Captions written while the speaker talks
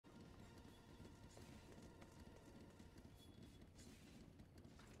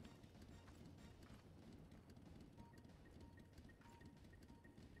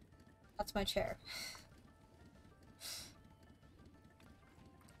That's my chair.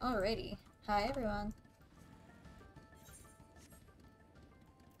 Alrighty. Hi, everyone.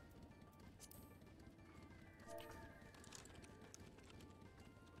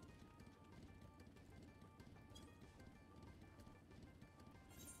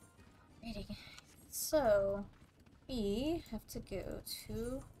 Alrighty. So, we have to go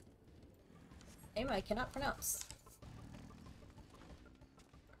to a name I cannot pronounce.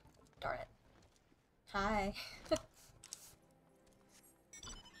 Darn it. Hi.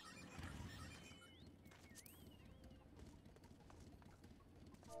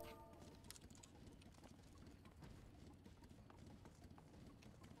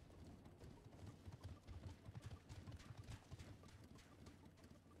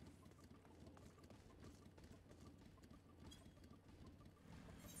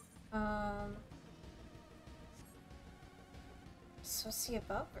 So is he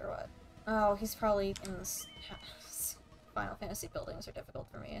above or what? Oh, he's probably in this Final Fantasy buildings are difficult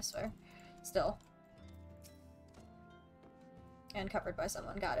for me, I swear. Still. And covered by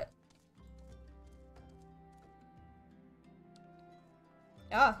someone, got it.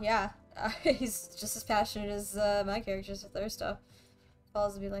 Oh, yeah. He's just as passionate as my characters with their stuff.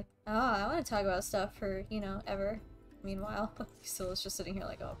 Falls to be like, oh, I want to talk about stuff for, you know, ever. Meanwhile, still is just sitting here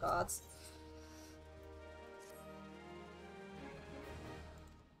like, oh gods.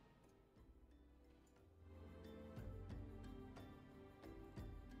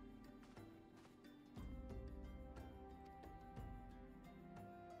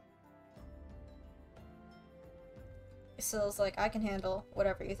 Sill's like, I can handle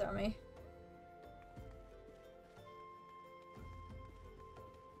whatever you throw me.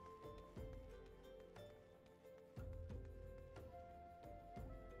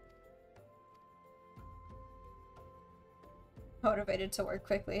 Motivated to work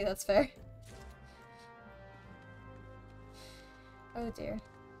quickly, that's fair. Oh dear.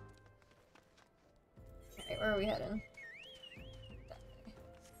 Alright, where are we heading?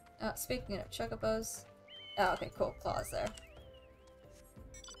 Speaking of chocobos. Oh, okay, cool. Claws there.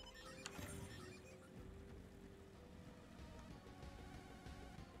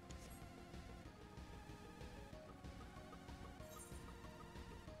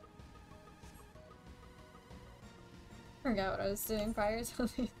 Forgot what I was doing prior to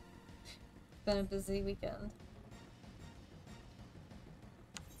this. Been a busy weekend.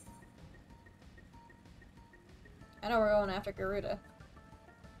 I know we're going after Garuda.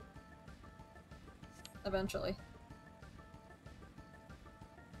 Eventually.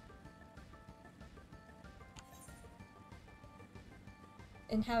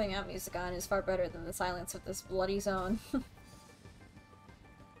 And having out music on is far better than the silence of this bloody zone.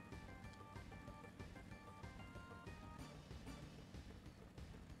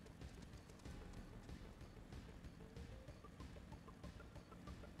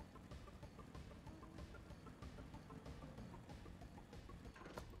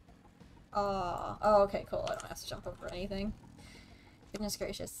 Oh, okay, cool. I don't have to jump over anything. Goodness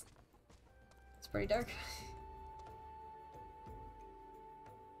gracious. It's pretty dark.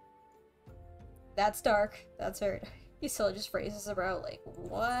 That's dark. That's very dark. He still just phrases about like,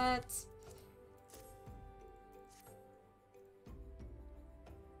 what?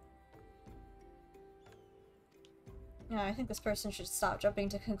 Yeah, I think this person should stop jumping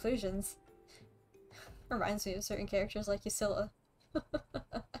to conclusions. Reminds me of certain characters like Ysilla.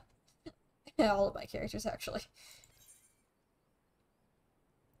 Yeah, all of my characters, actually.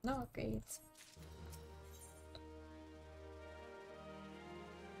 No upgrades.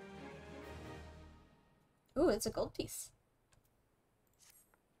 Ooh, it's a gold piece.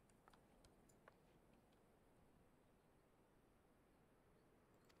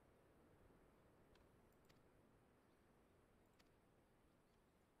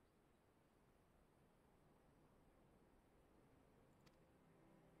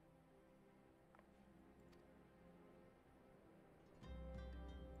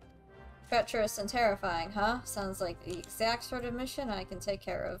 Treacherous and terrifying, huh? Sounds like the exact sort of mission I can take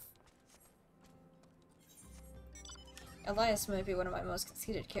care of. Elias might be one of my most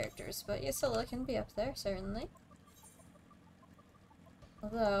conceited characters, but Ysilla can be up there, certainly.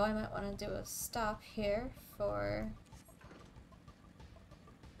 Although, I might want to do a stop here for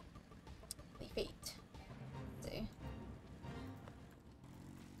the fate. Let's see.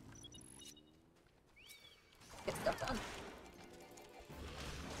 Get stuff done.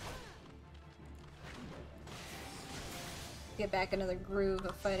 Get back another groove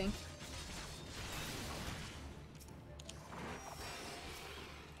of fighting.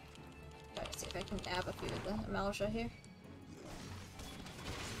 Try to see if I can nab a few of the Amalja here.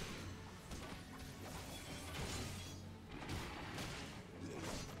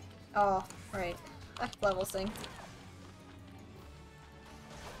 Oh, right. Level sync.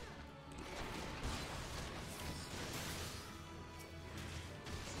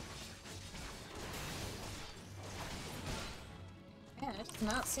 Man, it does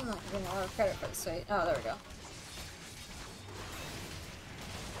not seem like we're getting a lot of credit for this fight. Oh, there we go.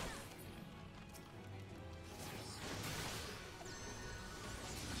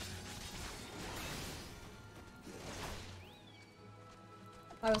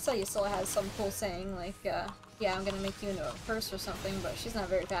 I would say Ysaula has some cool saying, like, yeah, I'm gonna make you into a purse or something, but she's not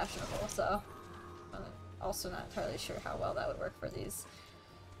very fashionable, so I'm also not entirely sure how well that would work for these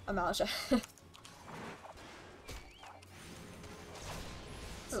Amalja. This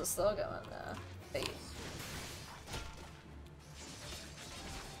is a slow going, bait.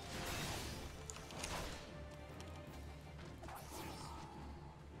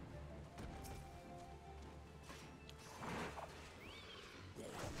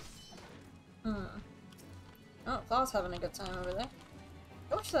 Oh, Claw's having a good time over there.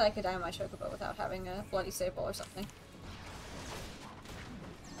 I wish that I could dye my chocobo without having a bloody sable or something.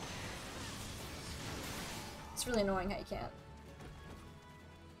 It's really annoying how you can't.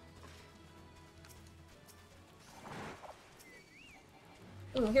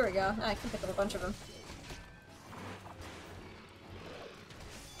 Ooh, here we go. I can pick up a bunch of them.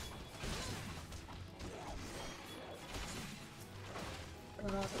 Bring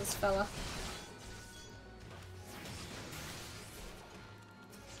them all to this fella.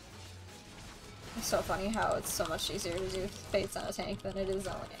 It's so funny how it's so much easier to do fates on a tank than it is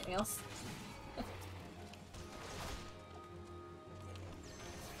on like anything else.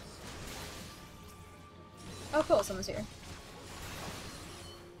 Oh cool, someone's here.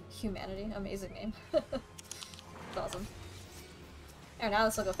 Humanity, amazing name. It's awesome. Oh, now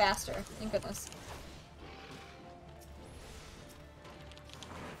this will go faster. Thank goodness.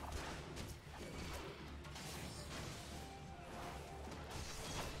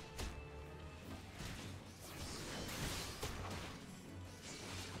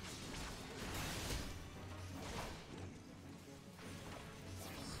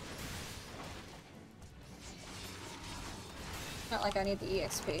 Not like I need the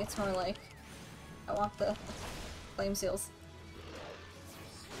EXP, it's more like I want the flame seals.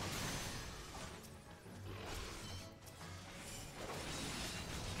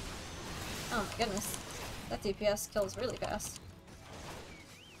 Oh my goodness. That DPS kills really fast.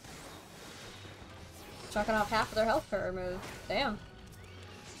 Chucking off half of their health per move. Damn.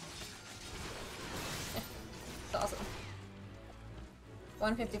 It's awesome.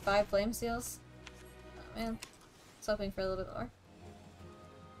 155 flame seals. Oh man. I was hoping for a little bit more.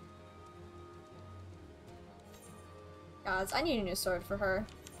 Gods, I need a new sword for her.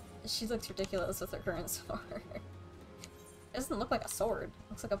 She looks ridiculous with her current sword. It doesn't look like a sword. It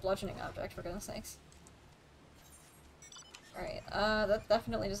looks like a bludgeoning object, for goodness sakes. Alright, that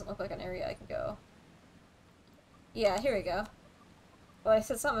definitely doesn't look like an area I can go. Yeah, here we go. Well, I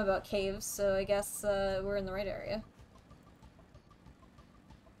said something about caves, so I guess, we're in the right area.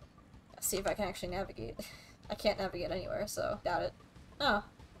 Let's see if I can actually navigate. I can't navigate anywhere, so doubt it. Oh.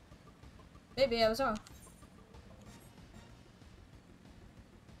 Maybe I was wrong.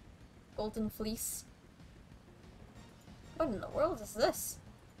 Golden fleece. What in the world is this?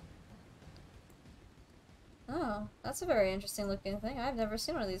 Oh, that's a very interesting looking thing. I've never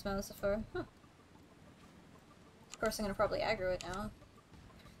seen one of these mounts before. Huh. Of course I'm gonna probably aggro it now.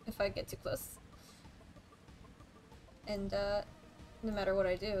 If I get too close. And, no matter what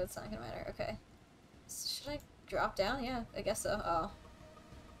I do, it's not gonna matter. Okay. Should I drop down? Yeah, I guess so. Oh.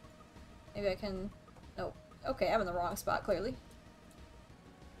 Maybe I can... Nope. Okay, I'm in the wrong spot, clearly.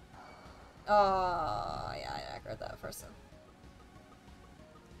 Oh, yeah, I aggroed that person.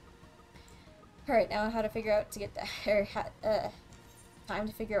 Alright, now how to figure out to get down. Time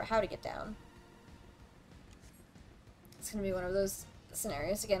to figure out how to get down. It's gonna be one of those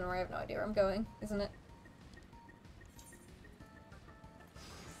scenarios again where I have no idea where I'm going, isn't it?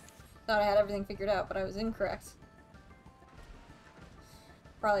 Thought I had everything figured out, but I was incorrect.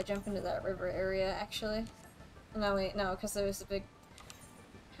 Probably jump into that river area, actually. No, wait, no, because there was a big...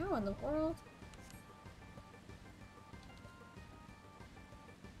 How in the world?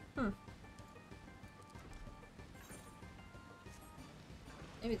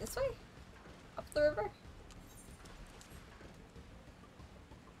 Maybe this way? Up the river?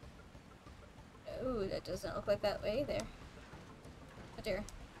 Ooh, that doesn't look like that way there. Oh dear.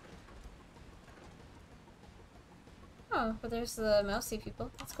 Oh, but there's the mousy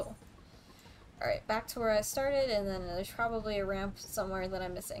people. That's cool. Alright, back to where I started, and then there's probably a ramp somewhere that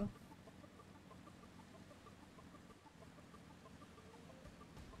I'm missing.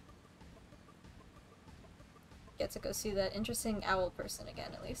 get to go see that interesting owl person again,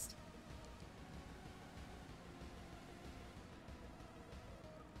 at least.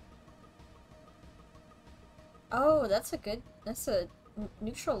 Oh, that's a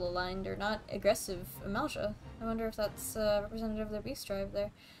neutral aligned or not aggressive Amalja. I wonder if that's representative of their beast drive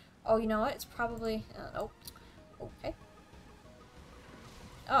there. Oh, you know what? It's probably, nope. Okay.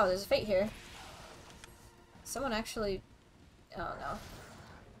 Oh, there's a fate here. Someone actually, oh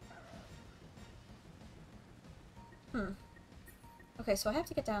no. Okay, so I have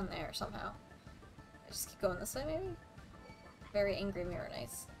to get down there somehow. I just keep going this way, maybe? Very angry Mirror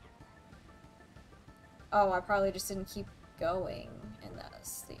Knights. Oh, I probably just didn't keep going, and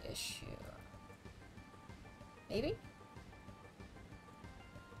that's the issue. Maybe?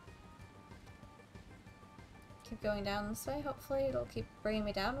 Keep going down this way, hopefully it'll keep bringing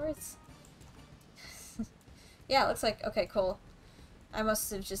me downwards. Yeah, it looks like, okay, cool. I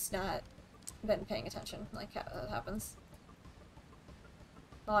must have just not been paying attention, like how that happens.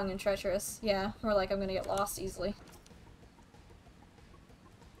 Long and treacherous, yeah, more like I'm gonna get lost easily.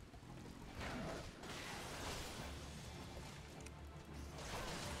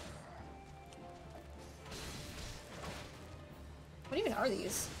 What even are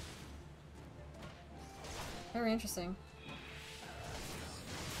these? Very interesting.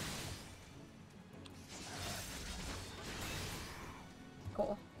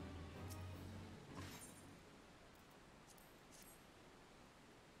 Cool.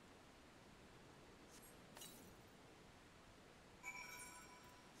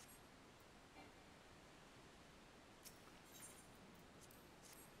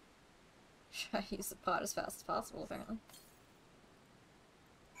 Try to use the pot as fast as possible, apparently.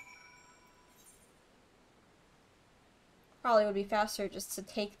 Probably would be faster just to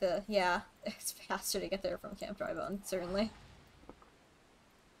take the... yeah, it's faster to get there from Camp Drybone, certainly.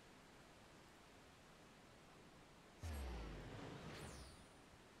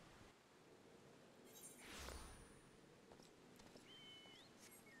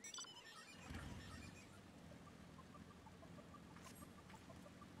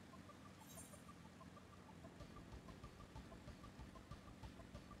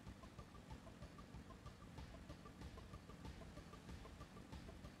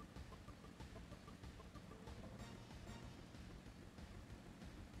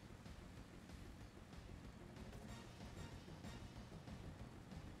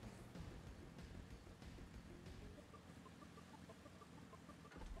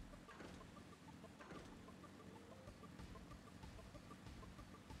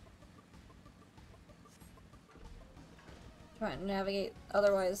 Trying to navigate,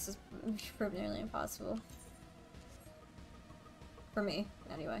 otherwise this is proved nearly impossible. For me,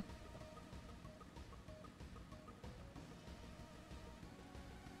 anyway.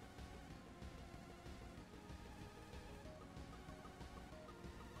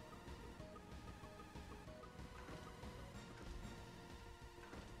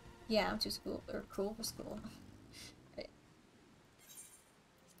 Yeah, I'm too cool for school. Right.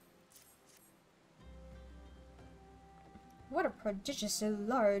 What a prodigiously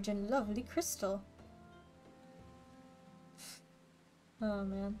large and lovely crystal. Oh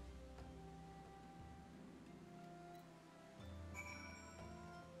man.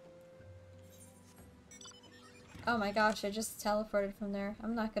 Oh my gosh, I just teleported from there.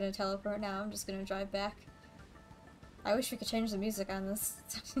 I'm not gonna teleport now, I'm just gonna drive back. I wish we could change the music on this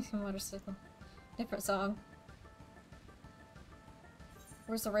motorcycle. Different song.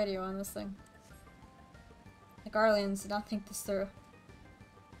 Where's the radio on this thing? The Garleans did not think this through.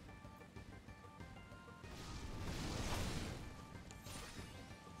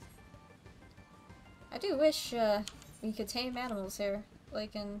 I do wish we could tame animals here,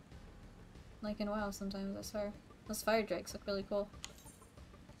 like in WoW sometimes, I swear. Those fire drakes look really cool.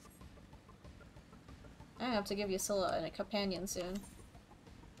 I have to give you Scylla and a companion soon.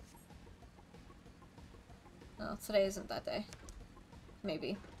 Well, today isn't that day.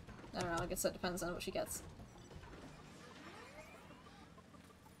 Maybe. I don't know, I guess that depends on what she gets.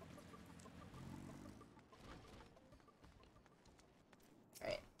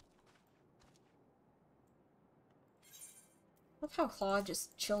 Right. Love how Claude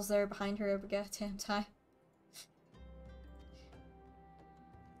just chills there behind her every goddamn time.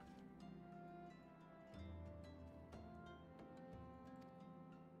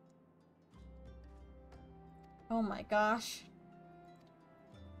 Oh my gosh.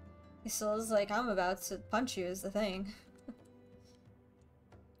 Scylla's like, I'm about to punch you is the thing.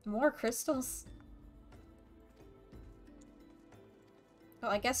 More crystals? Oh,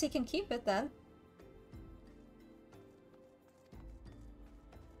 I guess he can keep it then.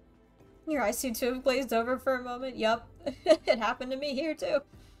 Your eyes seem to have glazed over for a moment. Yup. It happened to me here, too.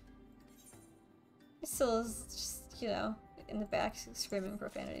 He still is just, you know, in the back screaming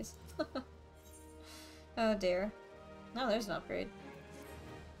profanities. Oh dear. No, there's an upgrade.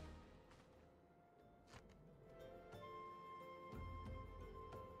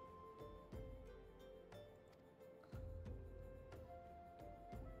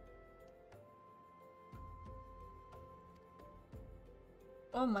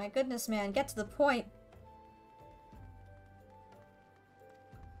 Oh my goodness, man. Get to the point.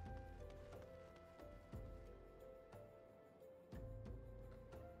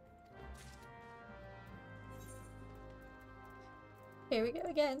 Here we go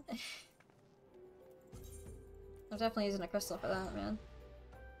again. I'm definitely using a crystal for that, man.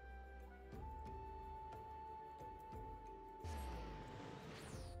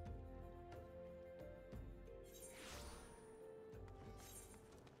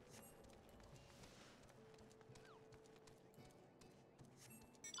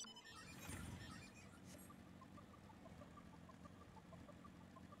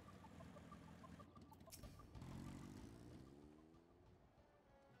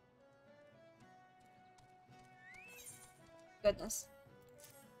 Goodness.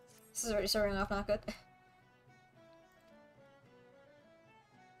 This is already starting off not good.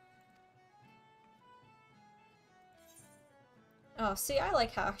 Oh, see, I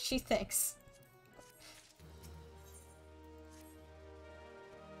like how she thinks.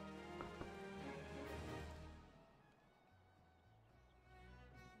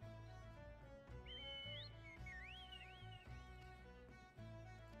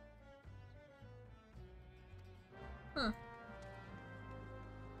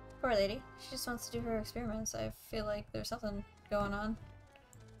 Poor lady. She just wants to do her experiments. I feel like there's something going on.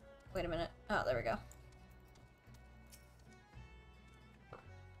 Wait a minute. Oh, there we go.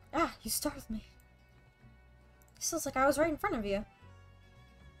 Ah, you startled me. It feels like I was right in front of you.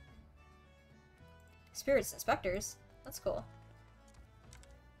 Spirits inspectors? That's cool.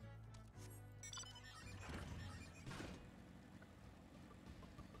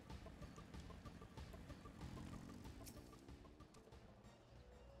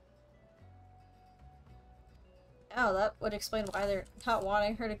 Oh, that would explain why they're not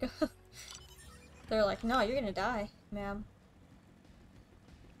wanting her to go. They're like, no, you're gonna die, ma'am.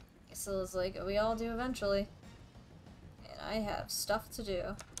 So it's like, we all do eventually. And I have stuff to do.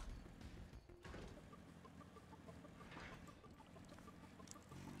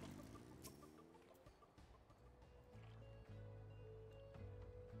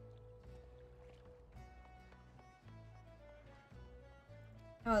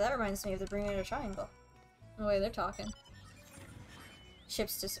 Oh, that reminds me of the Bermuda Triangle. The way they're talking.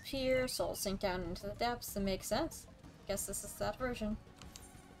 Ships disappear, souls sink down into the depths, that makes sense. Guess this is that version.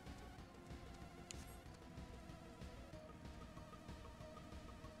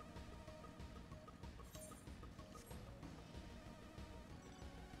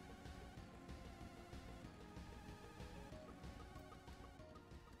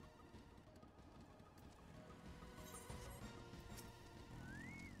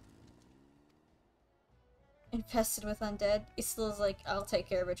 Infested with undead. Isla's like, I'll take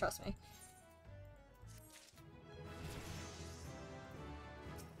care of it, trust me.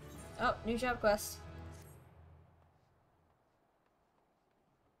 Oh, new job quest.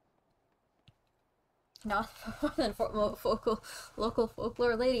 Not more than local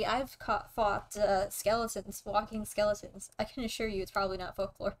folklore lady. I've fought skeletons, walking skeletons. I can assure you it's probably not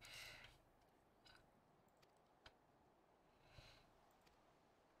folklore.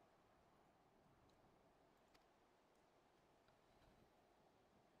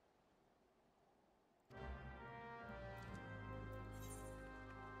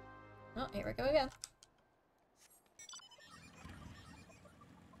 Oh, here we go again.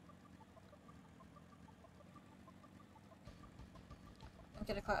 I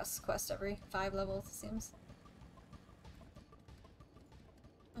get a class quest every 5 levels, it seems.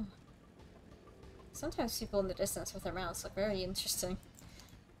 Oh. Sometimes people in the distance with their mouse look very interesting.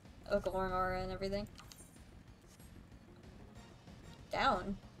 A glowing aura and everything.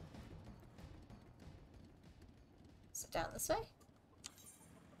 Down? Is it down this way?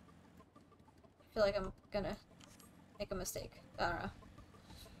 I feel like I'm gonna make a mistake. I don't know.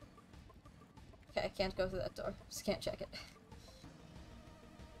 Okay, I can't go through that door. Just can't check it.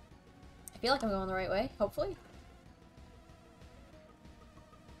 I feel like I'm going the right way, hopefully.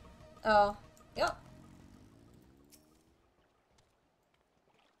 Oh, yep.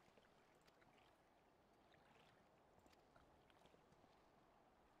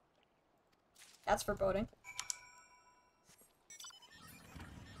 That's foreboding.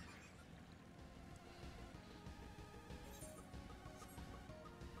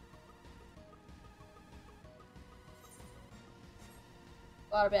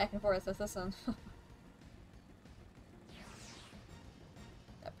 A lot of back and forth with this one.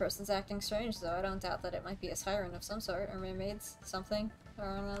 That person's acting strange, though. I don't doubt that it might be a siren of some sort, or mermaids, something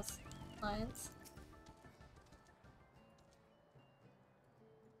around those lines.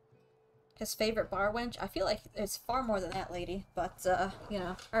 His favorite bar wench? I feel like it's far more than that, lady, but, you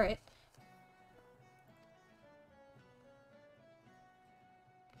know, alright.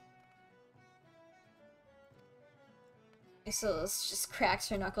 So just cracks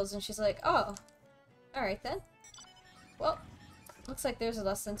her knuckles and she's like, oh, alright then. Well, looks like there's a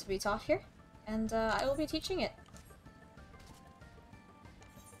lesson to be taught here, and I will be teaching it.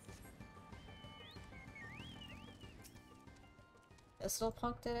 This little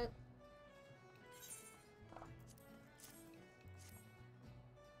punk did it.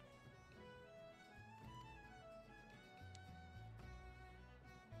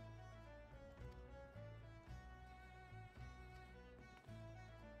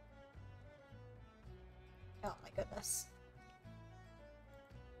 Oh my goodness.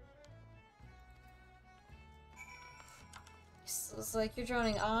 It's like you're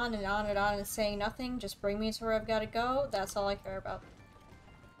droning on and on and on and saying nothing. Just bring me to where I've got to go. That's all I care about.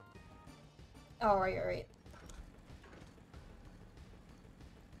 Oh, right, right.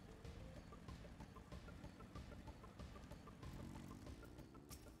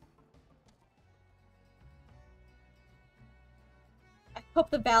 I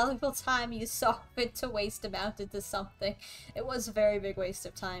hope the valuable time you saw fit to waste amounted to something. It was a very big waste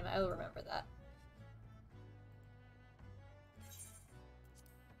of time. I will remember that.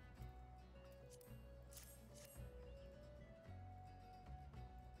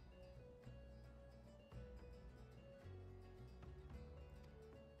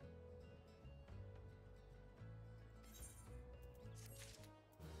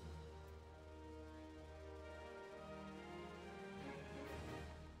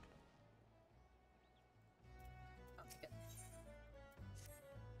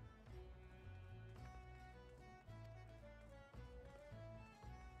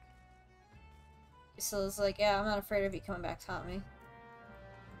 So it's like, yeah, I'm not afraid of you coming back to haunt me.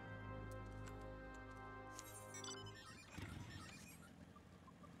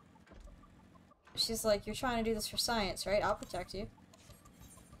 She's like, you're trying to do this for science, right? I'll protect you.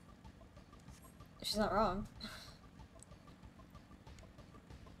 She's not wrong.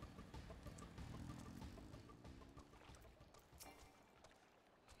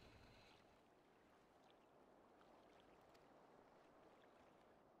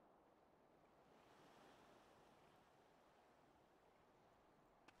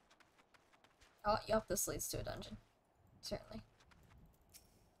 Oh, yup, this leads to a dungeon. Certainly.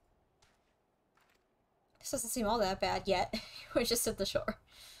 This doesn't seem all that bad yet. We're just at the shore.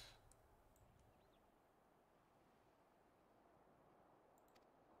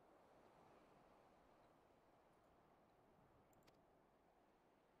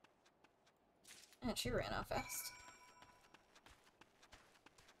 And she ran out fast.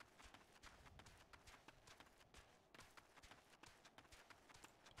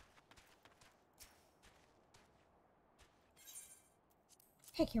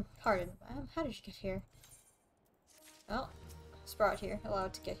 Beg your pardon, how did you get here? Oh, it's brought here,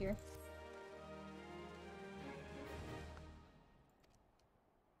 allowed to get here.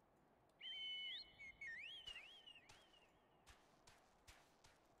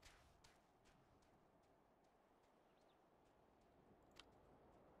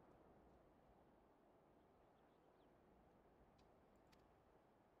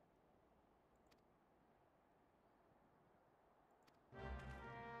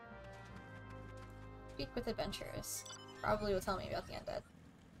 Speak with adventurers. Probably will tell me about the undead.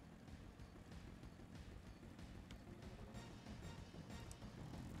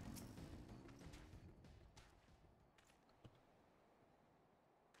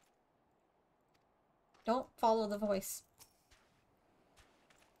 Don't follow the voice.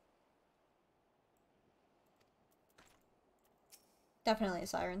 Definitely a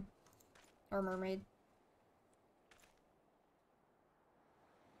siren. Or mermaid.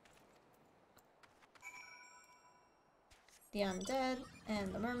 The undead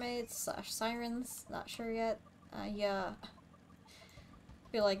and the mermaids slash sirens. Not sure yet. Yeah.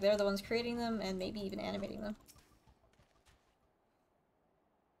 Feel like they're the ones creating them and maybe even animating them.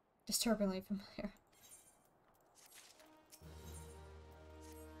 Disturbingly familiar.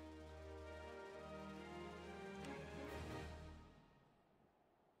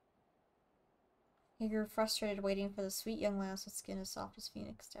 You grew frustrated waiting for the sweet young lass with skin as soft as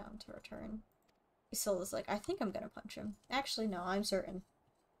phoenix down to return. Isila's like, I think I'm gonna punch him. Actually, no, I'm certain.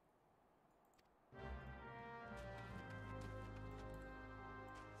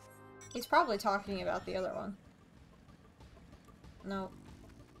 He's probably talking about the other one. No.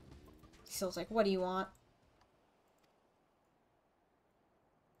 He still's like, what do you want?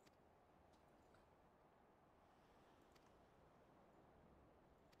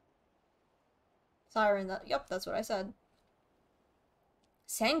 Siren, yep, that's what I said.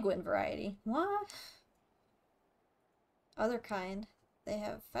 Sanguine variety. What? Other kind. They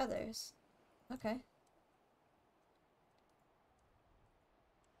have feathers. Okay.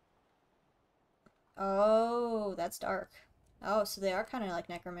 Oh, that's dark. Oh, so they are kind of like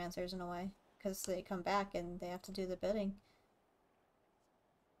necromancers in a way. Because they come back and they have to do the bidding.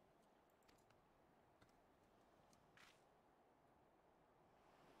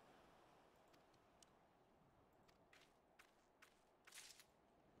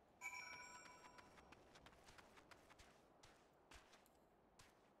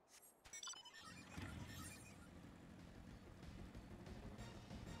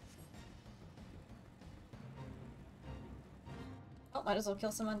 Oh, might as well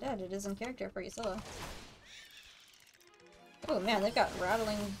kill some undead. It is in character for Ysilla. Oh man, they've got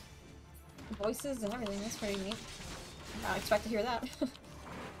rattling voices and everything. That's pretty neat. Not expect to hear that.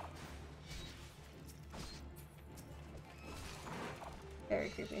 Very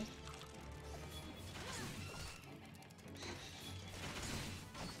creepy.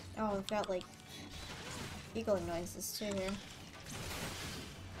 Oh, we've got like eagling noises too here.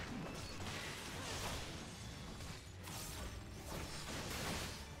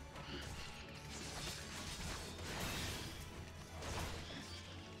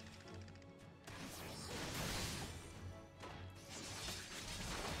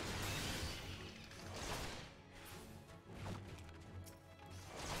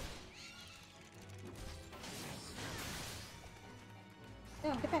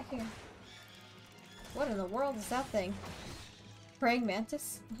 No, get back here. What in the world is that thing? Praying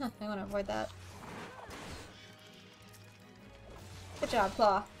mantis? I want to avoid that. Good job,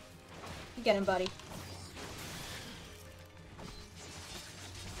 Claw. You get him, buddy.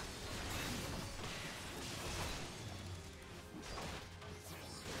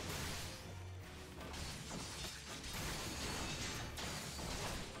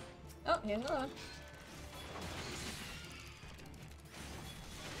 Oh, here's another one.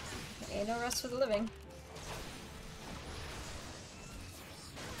 Ain't no rest for the living.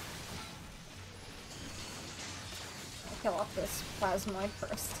 I'll kill off this plasmoid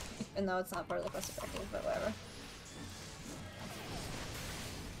first, even though it's not part of the quest objective, but whatever.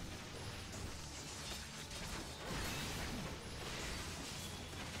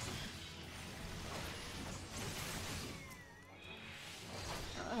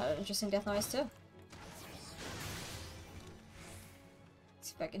 Oh, interesting death noise too.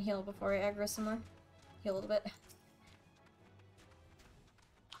 See if I can heal before I aggro some more. Heal a little bit. There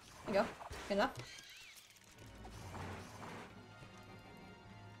you go. Good enough.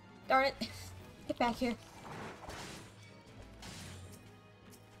 Darn it! Get back here.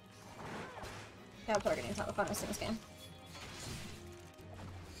 Tab targeting is not the funnest in this game.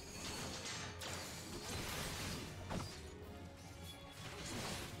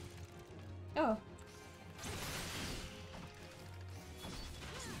 Oh.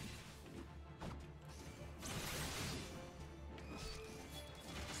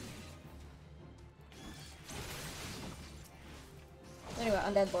 Anyway,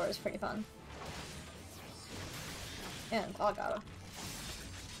 undead lore is pretty fun. And I got him.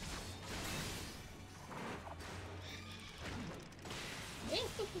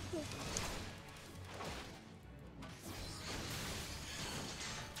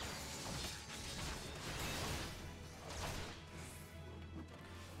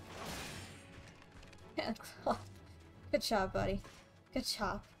 Good job, buddy. Good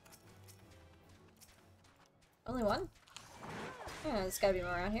job. Only one? Yeah, there's gotta be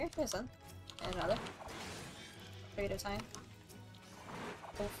more around here. There's one. And another. 3 at a time.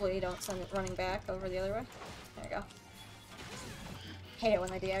 Hopefully you don't send it running back over the other way. There we go. Hate it when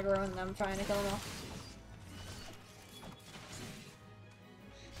they de-aggro and I'm trying to kill them all.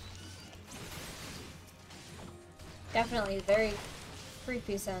 Definitely very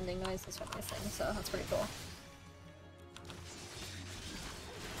creepy sounding noises from these things, so that's pretty cool.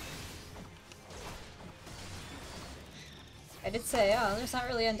 I did say, oh, there's not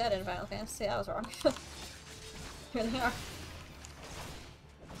really undead in Final Fantasy. I was wrong. Here they are.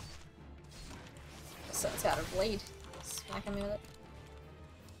 So it's got a blade. Smacking me with it.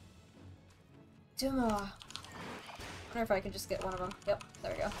 2 more. I wonder if I could just get one of them. Yep,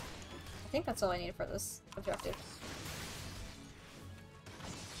 there we go. I think that's all I need for this objective.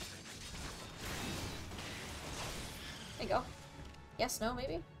 There you go. Yes, no,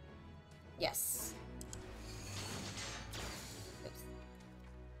 maybe? Yes. Oops.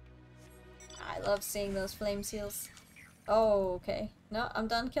 I love seeing those flame seals. Oh, okay. No, I'm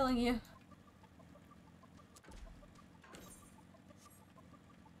done killing you.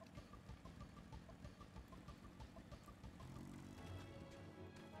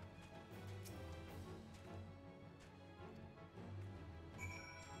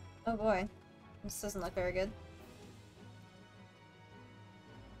 Oh boy. This doesn't look very good.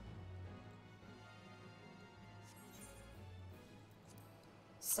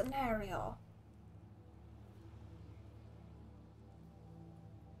 Scenario.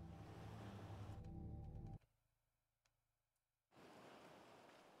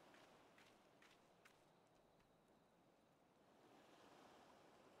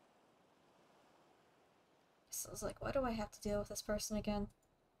 So I was like, why do I have to deal with this person again?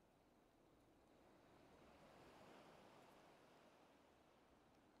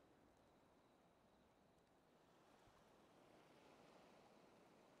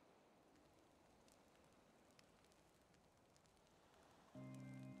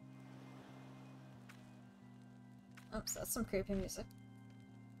 Oops, that's some creepy music.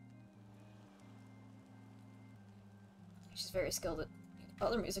 She's very skilled at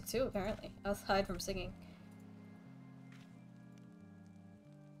other music too, apparently, aside from singing.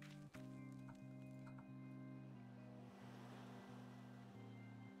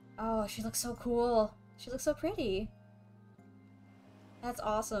 Oh, she looks so cool. She looks so pretty. That's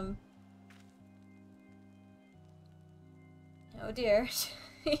awesome. Oh dear.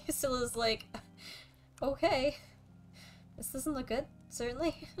 He still is like, okay. This doesn't look good,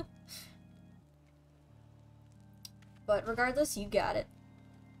 certainly. But regardless, you got it.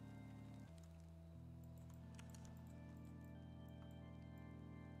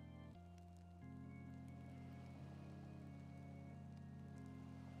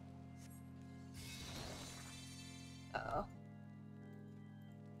 Uh-oh.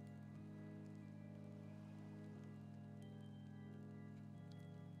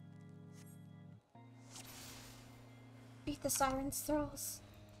 Beat the siren's throws.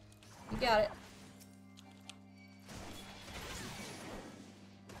 You got it.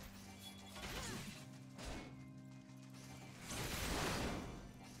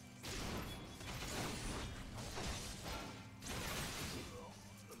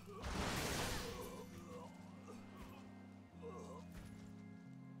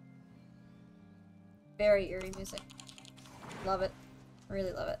 Very eerie music. Love it.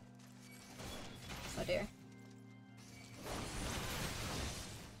 Really love it. Oh dear.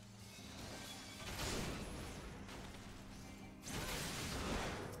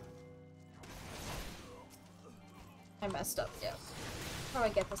 I messed up, yeah. How do I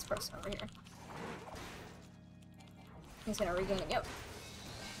get this person over here? He's gonna regain it, yep.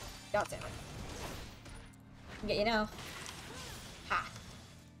 God damn it. Get you now. Ha!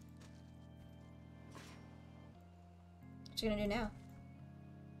 What you gonna do now?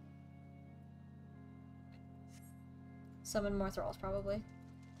 Summon more thralls, probably.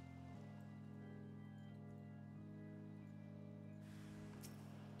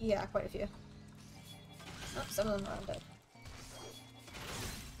 Yeah, quite a few. Oh, some of them are undead.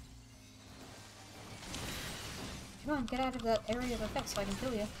 Come on, get out of that area of effect so I can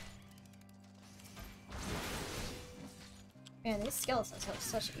kill you. Man, these skeletons have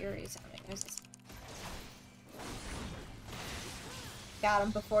such eerie sounding noises. Got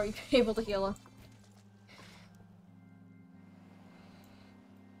him before you were able to heal him.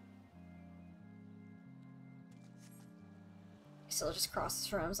 Still just crosses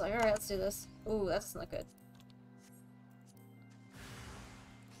from him. I was like, alright, let's do this. Ooh, that's not good.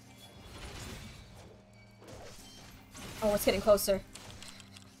 Oh, it's getting closer.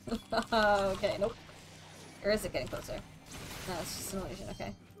 Okay, nope. Or is it getting closer? No, it's just an illusion,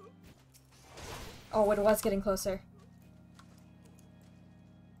 okay. Oh, it was getting closer.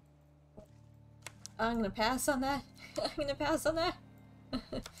 I'm gonna pass on that. I'm gonna pass on that.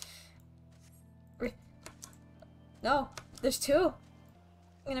 No, there's two.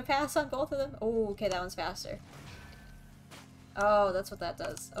 I'm gonna pass on both of them. Oh, okay, that one's faster. Oh, that's what that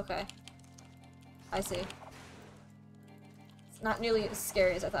does. Okay. I see. It's not nearly as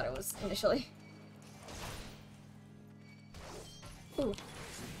scary as I thought it was initially. Ooh. Ooh,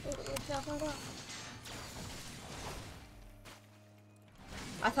 no.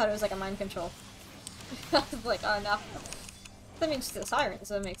 I thought it was like a mind control. I was like, oh no. That means she's a siren,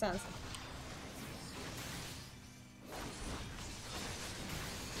 so it makes sense.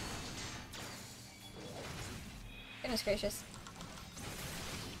 Goodness gracious.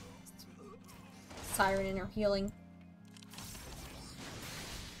 Siren and her healing.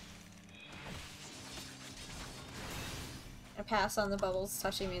 pass on the bubbles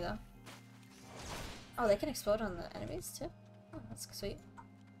touching me, though. Oh, they can explode on the enemies, too? Oh, that's sweet.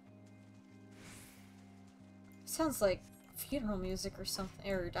 Sounds like funeral music or something,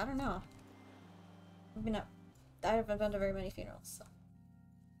 or I don't know. Maybe not. I haven't been to very many funerals, so.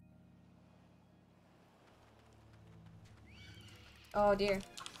 Oh dear.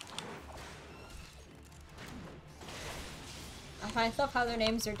 I find stuff how their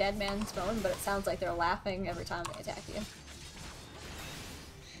names are Dead Man's Bone, but it sounds like they're laughing every time they attack you.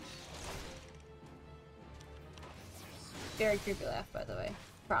 Very creepy laugh, by the way.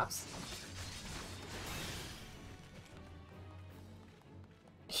 Props.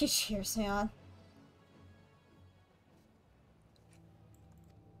 He cheers me on.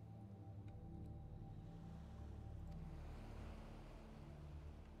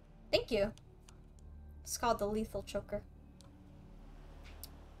 Thank you. It's called the Lethal Choker.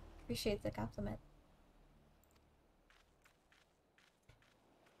 Appreciate the compliment.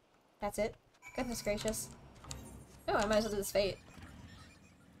 That's it? Goodness gracious. Oh, I might as well do this fate.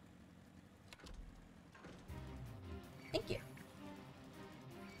 Thank you.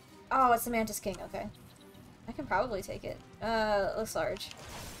 Oh, it's the Mantis King, okay. I can probably take it. It looks large.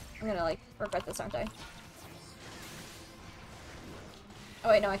 I'm gonna, like, regret this, aren't I? Oh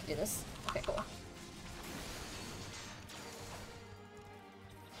wait, no, I can do this. Okay, cool.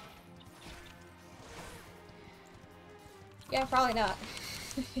 Yeah, probably not.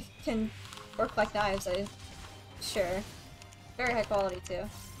 Can work like knives, sure. Very high quality, too.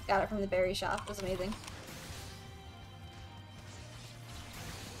 Got it from the berry shop. It was amazing.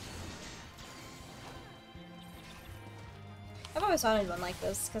 I've always wanted one like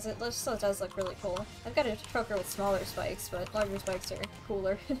this, because it still does look really cool. I've got a choker with smaller spikes, but larger spikes are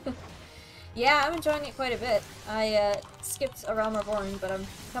cooler. Yeah, I'm enjoying it quite a bit. I skipped A Realm Reborn, but I'm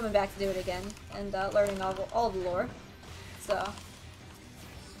coming back to do it again, and learning all the lore. So,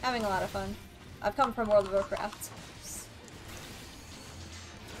 having a lot of fun. I've come from World of Warcraft.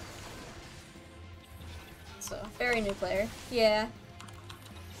 So, very new player. Yeah.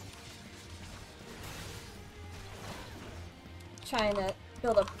 Trying to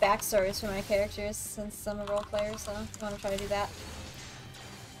build up backstories for my characters since I'm a role player, so I want to try to do that.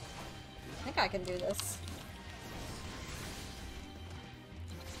 I think I can do this.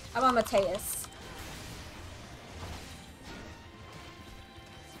 I'm on Mateus.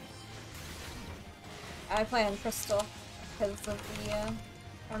 I play on Crystal because of the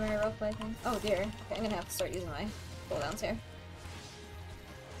primary roleplay thing. Oh dear. Okay, I'm gonna have to start using my cooldowns here.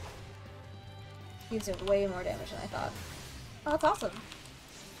 These do way more damage than I thought. Oh, that's awesome.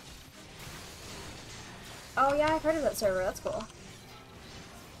 Oh yeah, I've heard of that server. That's cool.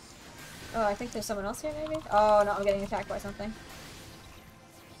 Oh, I think there's someone else here, maybe? Oh, no, I'm getting attacked by something.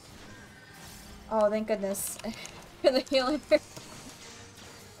 Oh, thank goodness. For the healer.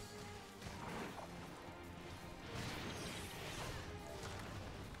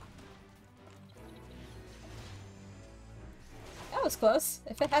 That was close.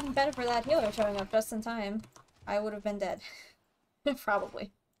 If it hadn't been for that healer showing up just in time, I would have been dead.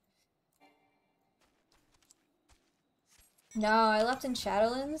 Probably. No, I left in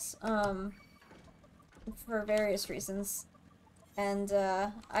Shadowlands, for various reasons. And,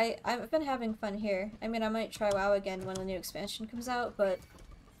 I've been having fun here. I mean, I might try WoW again when the new expansion comes out, but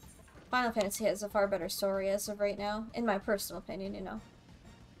Final Fantasy has a far better story as of right now, in my personal opinion, you know.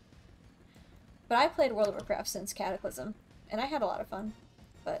 But I played World of Warcraft since Cataclysm, and I had a lot of fun.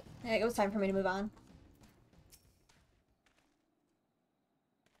 But, yeah, it was time for me to move on.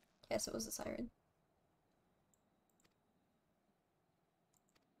 Yes, it was a siren.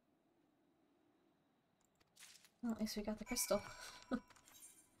 Well, at least we got the crystal.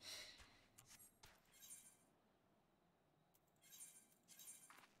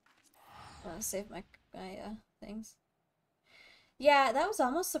 Save my things. Yeah, that was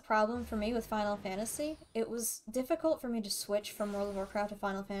almost the problem for me with Final Fantasy. It was difficult for me to switch from World of Warcraft to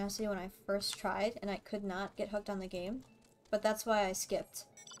Final Fantasy when I first tried, and I could not get hooked on the game. But that's why I skipped.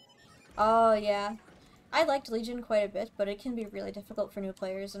 Oh, yeah. I liked Legion quite a bit, but it can be really difficult for new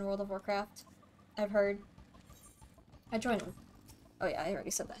players in World of Warcraft. I've heard. I joined them. Oh yeah, I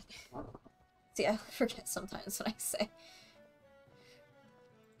already said that. See, I forget sometimes what I say.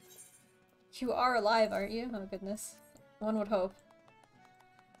 You are alive, aren't you? Oh goodness. One would hope.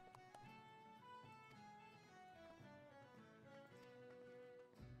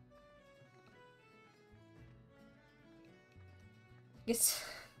 It's...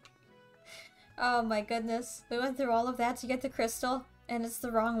 Oh my goodness. We went through all of that to get the crystal, and it's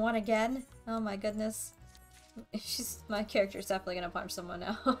the wrong one again? Oh my goodness. My character's definitely gonna punch someone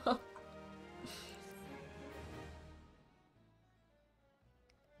now.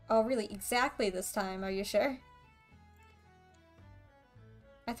 Oh, really? Exactly this time, are you sure?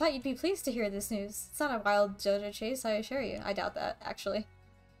 I thought you'd be pleased to hear this news. It's not a wild JoJo chase, I assure you. I doubt that, actually.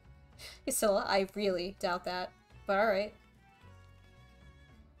 Ysilla, I really doubt that. But alright.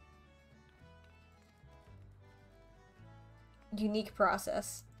 Unique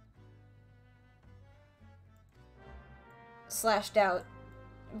process. Slash doubt.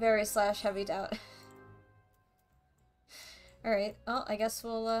 Very slash heavy doubt. Alright, well, I guess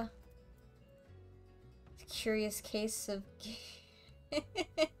we'll, Curious case of...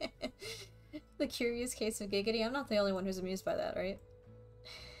 The curious case of giggity. I'm not the only one who's amused by that, right?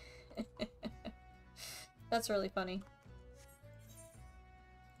 That's really funny.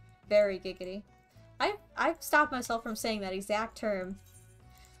 Very giggity. I've stopped myself from saying that exact term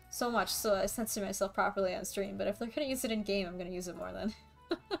so much so I censor myself properly on stream, but if they're gonna use it in game, I'm gonna use it more then.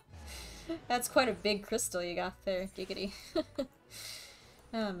 That's quite a big crystal you got there, giggity.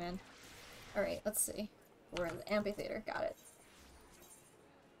 Oh man. Alright, let's see. We're in the amphitheater, got it.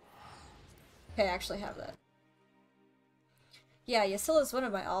 Okay, I actually have that. Yeah, Yasilla's one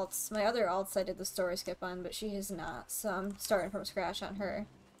of my alts. My other alts I did the story skip on, but she has not, so I'm starting from scratch on her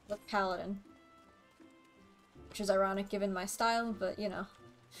with Paladin. Which is ironic given my style, but you know.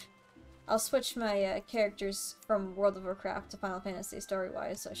 I'll switch my characters from World of Warcraft to Final Fantasy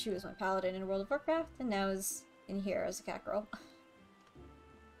story-wise, so she was my Paladin in World of Warcraft, and now is in here as a cat girl.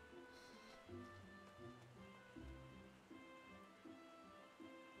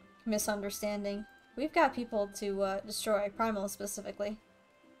 Misunderstanding. We've got people to destroy Primal specifically.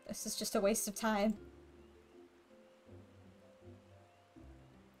 This is just a waste of time.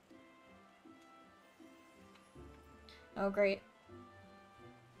 Oh great.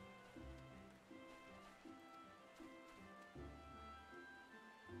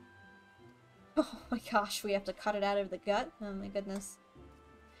 Oh my gosh, we have to cut it out of the gut? Oh my goodness.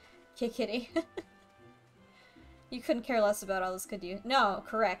 Okay, kitty. You couldn't care less about all this, could you? No,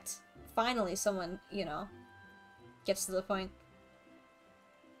 correct. Finally someone, you know, gets to the point.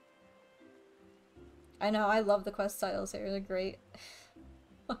 I know, I love the quest titles, they're really great.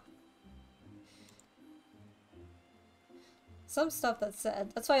 Some stuff that's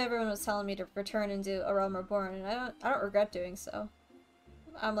said. That's why everyone was telling me to return and do A Realm Reborn, and I don't regret doing so.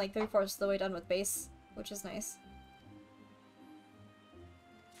 I'm like 3/4 of the way done with base, which is nice.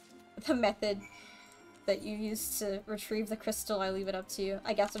 The method that you use to retrieve the crystal, I leave it up to you.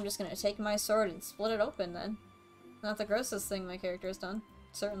 I guess I'm just gonna take my sword and split it open then. Not the grossest thing my character has done.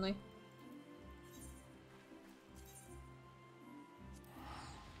 Certainly.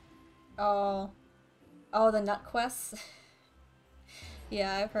 Oh. Oh, the nut quests?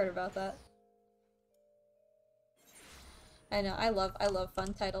 Yeah, I've heard about that. I know, I love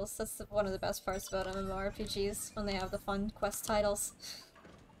fun titles. That's one of the best parts about MMORPGs, when they have the fun quest titles.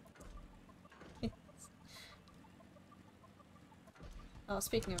 Oh,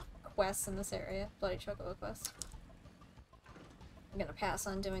 speaking of quests in this area, Bloody Chocobo quest. I'm gonna pass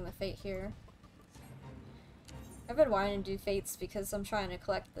on doing the fate here. I've been wanting to do fates because I'm trying to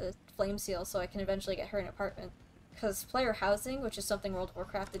collect the flame seal so I can eventually get her an apartment. Because player housing, which is something World of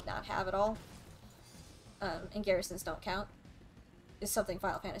Warcraft did not have at all, and garrisons don't count, is something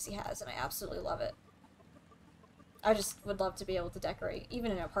Final Fantasy has, and I absolutely love it. I just would love to be able to decorate,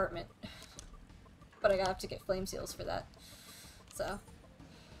 even an apartment. But I gotta have to get flame seals for that. So.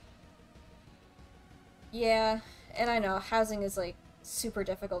 Yeah, and I know, housing is like super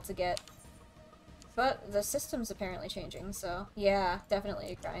difficult to get. But the system's apparently changing, so yeah,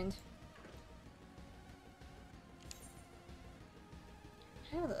 definitely a grind.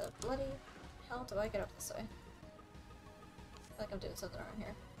 How the bloody hell do I get up this way? I feel like I'm doing something around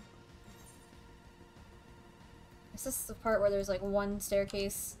here. Is this the part where there's like one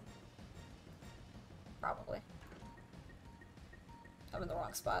staircase? Probably. I'm in the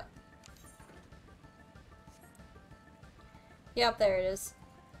wrong spot. Yep, there it is.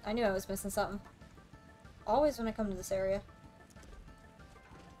 I knew I was missing something. Always when I come to this area.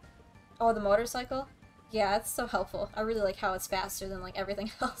 Oh, the motorcycle? Yeah, it's so helpful. I really like how it's faster than like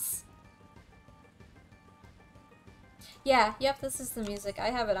everything else. Yeah, yep, this is the music. I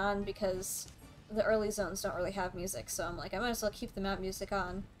have it on because the early zones don't really have music, so I'm like, I might as well keep the map music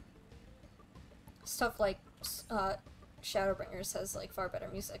on. Stuff like Shadowbringers has like far better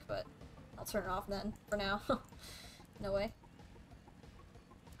music, but I'll turn it off then, for now. No way.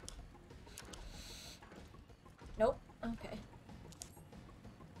 Nope. Okay.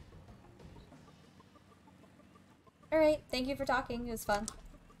 Alright, thank you for talking. It was fun.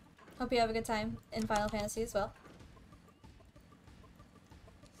 Hope you have a good time in Final Fantasy as well.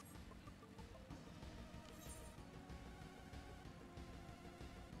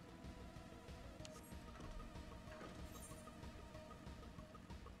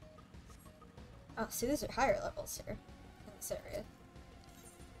 Oh, see, these are higher levels here in this area.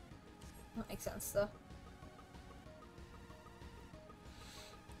 That makes sense, though.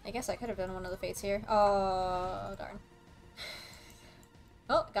 I guess I could have done one of the fates here. Oh, darn.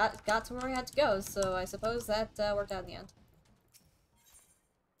 Well, got to where I had to go, so I suppose that worked out in the end.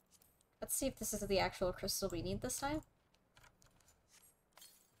 Let's see if this is the actual crystal we need this time.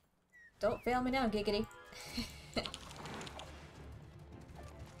 Don't fail me now, giggity.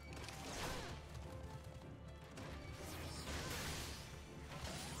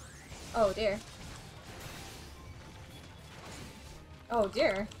 Oh dear. Oh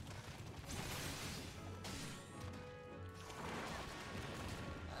dear.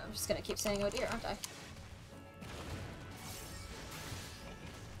 I'm just gonna keep saying oh dear, aren't I?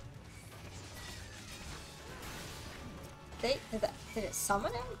 Did it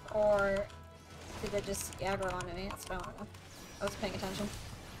summon him? Or did it just aggro onto me? That's what I wanna know. I was paying attention.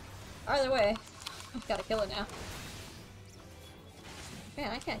 Either way, I've gotta kill it now. Man,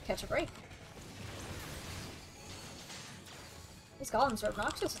 I can't catch a break. These golems are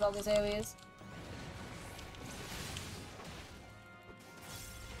obnoxious with all these AoEs.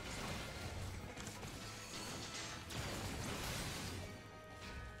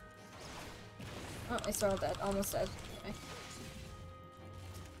 Oh, at least they're all dead. Almost dead. Anyway.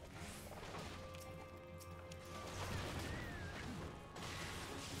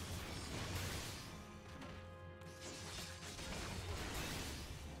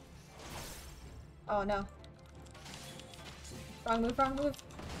 Oh no. Wrong move, wrong move.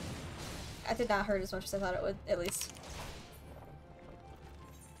 That did not hurt as much as I thought it would, at least.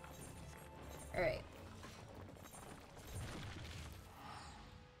 Alright.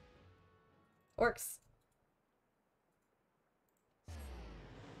 Works.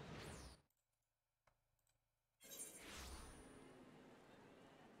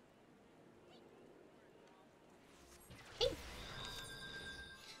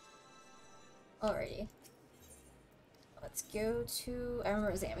 Alrighty. Let's go to... I remember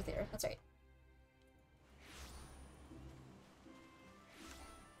it was the amphitheater. That's right.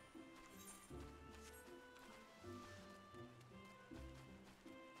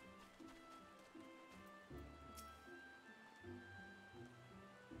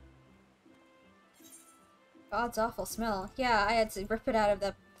 God's awful smell. Yeah, I had to rip it out of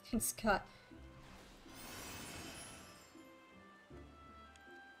that thing's gut.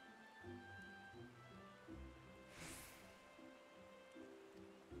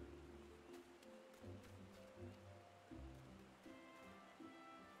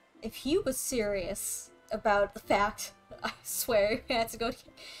 If he was serious about the fact, I swear, he had to go to...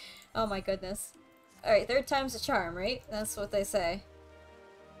 Oh my goodness. Alright, third time's a charm, right? That's what they say.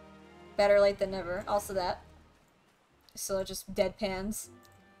 Better late than never. Also that. So just deadpans.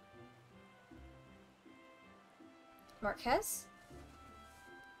 Marquez?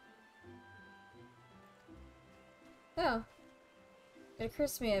 Oh. It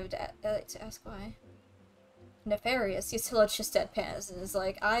occurs to me I'd like to ask why. Nefarious, just deadpans and is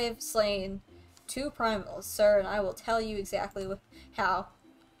like, I have slain 2 primals, sir, and I will tell you exactly how.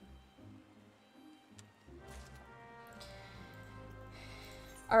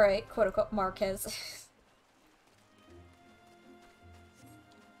 Alright, quote-unquote Marquez.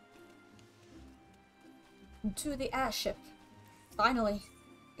 To the airship. Finally.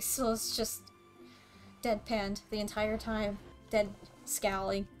 Isola's just deadpanned the entire time. Dead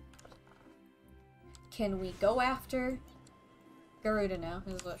scowling. Can we go after Garuda now?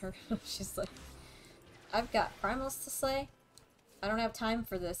 Is what her she's like. I've got primals to slay. I don't have time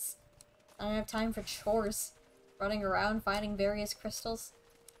for this. I don't have time for chores. Running around finding various crystals.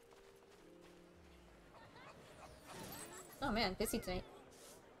 Oh man, busy tonight.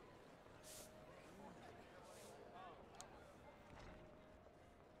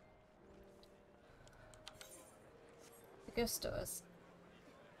 The ghost doors.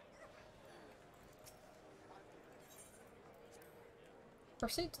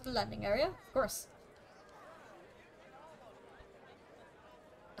 Proceed to the landing area, of course.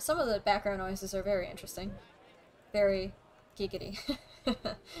 Some of the background noises are very interesting. Very giggity.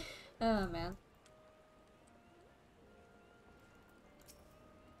 Oh man.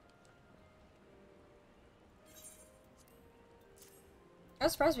 I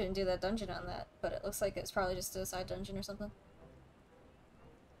was surprised we didn't do that dungeon on that, but it looks like it's probably just a side dungeon or something.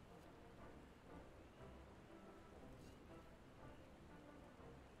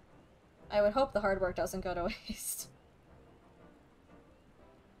 I would hope the hard work doesn't go to waste.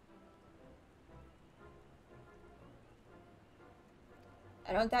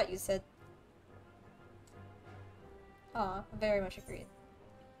 I don't doubt you said. Aw, very much agreed.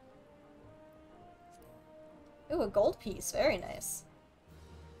 Ooh, a gold piece. Very nice.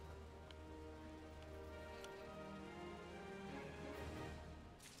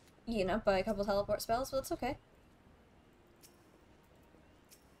 Eaten up by a couple teleport spells, but it's okay.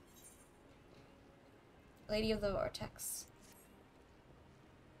 Lady of the Vortex.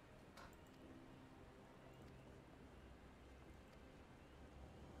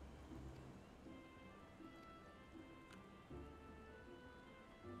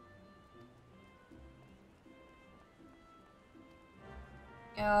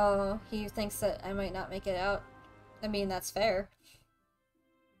 Oh, he thinks that I might not make it out. I mean, that's fair.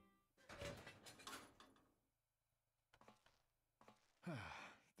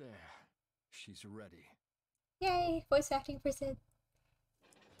 There. She's ready. Yay! Voice acting for Sid.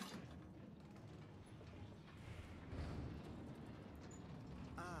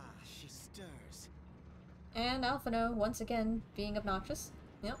 Ah, she stirs. And Alphino, once again, being obnoxious.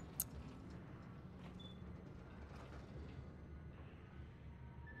 Yep.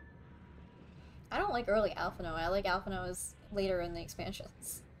 I don't like early Alphino. I like Alphino as later in the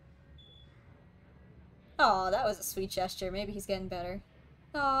expansions. Aw, that was a sweet gesture. Maybe he's getting better.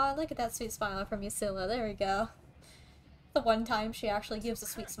 Aw, look at that sweet smile from Yasila. There we go. The one time she actually gives a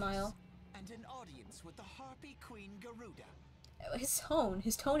sweet smile. And an audience with the Harpy Queen Garuda. His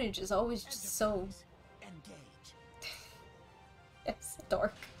tonage is always just so... Engage. It's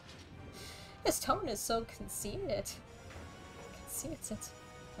dork. His tone is so conceited. Conceited.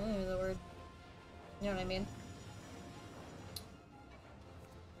 I don't know the word. You know what I mean?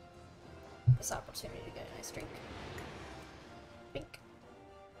 This opportunity to get a nice drink. Bink.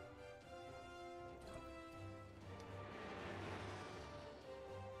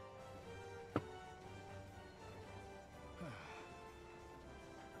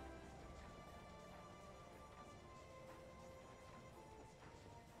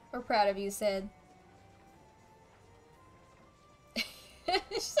 We're proud of you, Sid.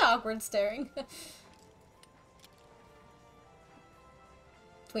 She's awkward staring.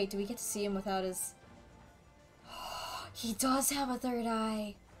 Wait, do we get to see him without his... He does have a third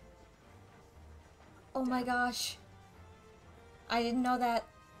eye! Oh my gosh. I didn't know that.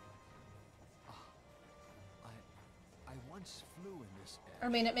 I once flew in this air.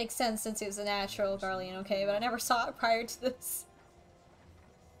 I mean, it makes sense since he was a natural Garlean, okay, but I never saw it prior to this.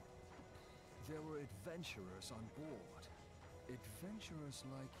 There were adventurers on board. Adventurers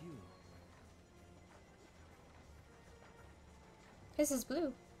like you. This is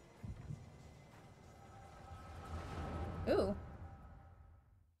blue. Ooh.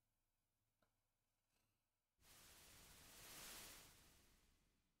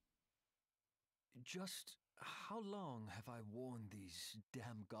 Just how long have I worn these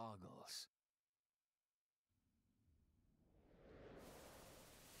damn goggles?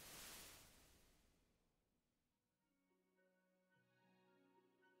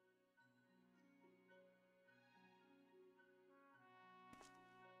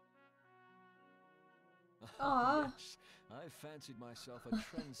 Aww. Yes, I fancied myself a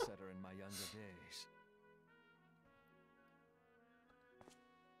trendsetter in my younger days.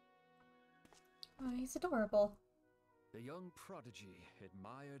 Oh, he's adorable. The young prodigy,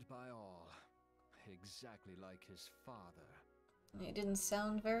 admired by all. Exactly like his father. He didn't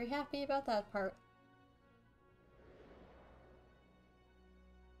sound very happy about that part.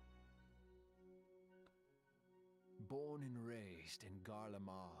 Born and raised in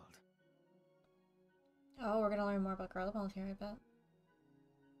Garlemald. Oh, we're gonna learn more about Garlemald here, I bet.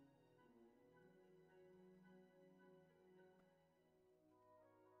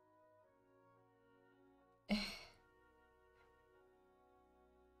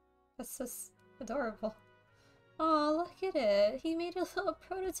 That's just adorable. Oh, look at it. He made a little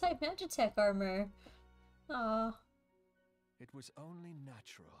prototype Magitech armor. Aw. It was only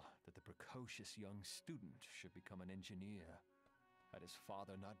natural that the precocious young student should become an engineer. Had his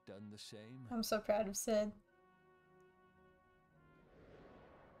father not done the same? I'm so proud of Sid.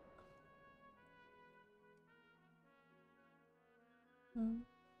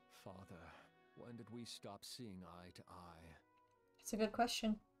 Father, when did we stop seeing eye to eye? It's a good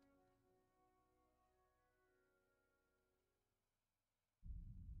question.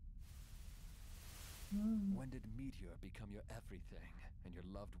 When did Meteor become your everything and your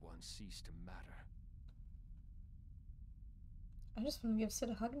loved ones cease to matter? I just want to give Sid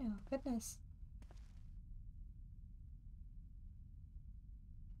a hug now. Goodness.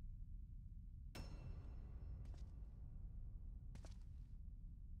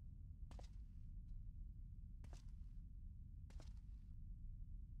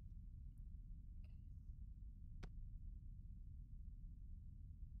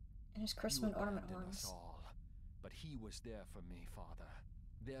 And his You Christmas ornament abandoned us horns. all. But he was there for me, Father.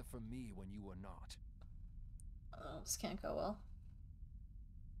 There for me when you were not. Oh, this can't go well.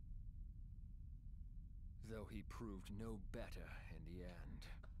 Though he proved no better in the end.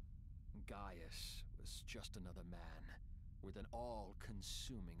 Gaius was just another man with an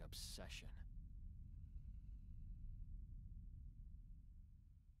all-consuming obsession.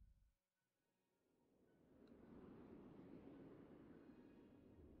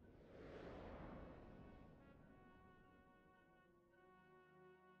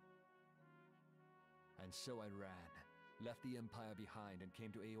 And so I ran, left the Empire behind and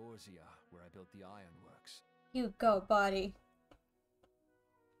came to Eorzea, where I built the ironworks. You go, buddy.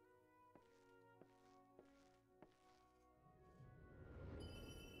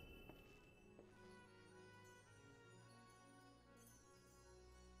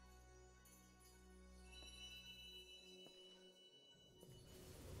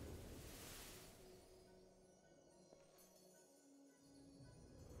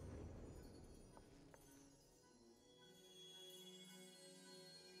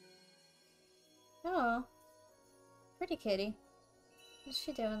 Oh, pretty kitty. What's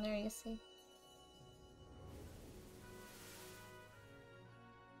she doing there, you see?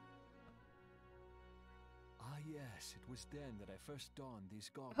 Ah yes, it was then that I first donned these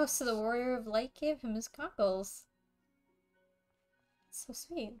goggles. Oh, so the Warrior of Light gave him his goggles. So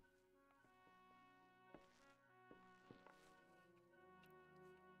sweet.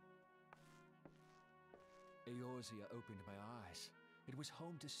 Eorzea opened my eyes. It was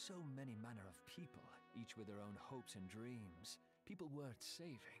home to so many manner of people, each with their own hopes and dreams. People worth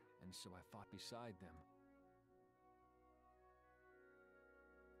saving, and so I fought beside them.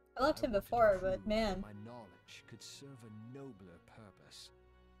 I loved him wanted to before, prove but man, that my knowledge could serve a nobler purpose.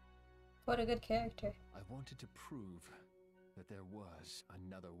 what a good character. I wanted to prove that there was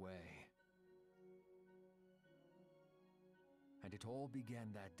another way. And it all began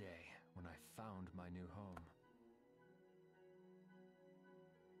that day when I found my new home.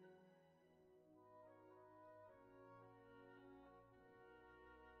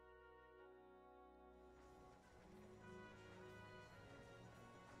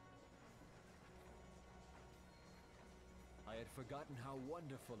 I had forgotten how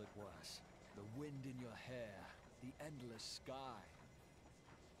wonderful it was. The wind in your hair, the endless sky.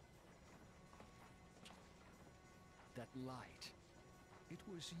 That light. It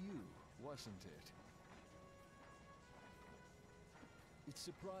was you, wasn't it? It's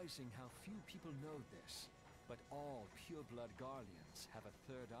surprising how few people know this, but all pure-blood Garleans have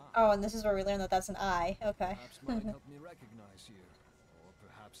a third eye. Oh, and this is where we learn that that's an eye. Okay. Perhaps might help me recognize you. Or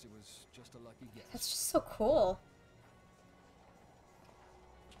perhaps it was just a lucky guess. That's just so cool.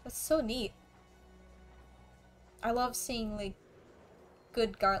 That's so neat. I love seeing, like,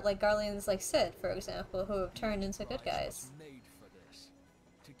 good Garleans like Sid, for example, who have turned into good guys. Was made for this,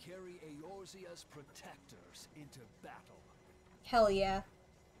 to carry Eorzea's protectors into battle. Hell yeah.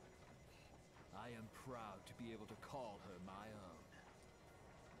 I am proud to be able to call her my own.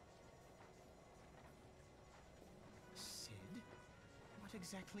 Sid? What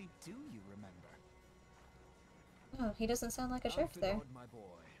exactly do you remember? Oh, he doesn't sound like a sheriff there. Alphinaud, my boy.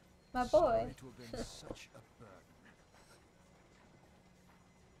 My boy. Sorry to have been such a burden.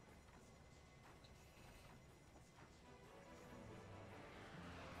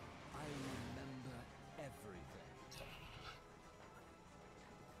 I remember everything.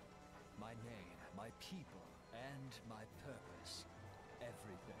 My name, my people, and my purpose.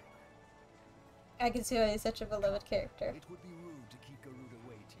 Everything. I can see why he's such a beloved character. It would be rude to keep Garuda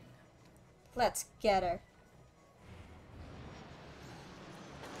waiting. Let's get her.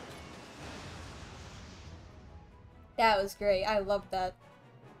 That was great. I loved that.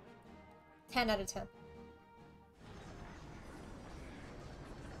 10 out of 10.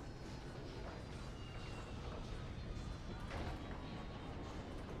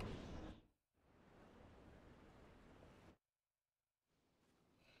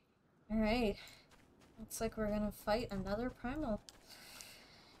 Alright. Looks like we're gonna fight another primal.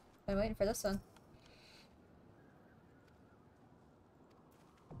 Been waiting for this one.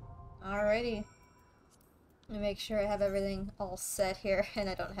 Alrighty. Let me make sure I have everything all set here and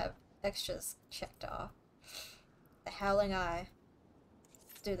I don't have extras checked off. The Howling Eye.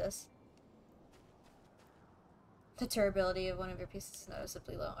 Let's do this. The durability of one of your pieces is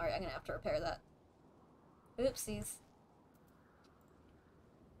noticeably low. Alright, I'm gonna have to repair that. Oopsies.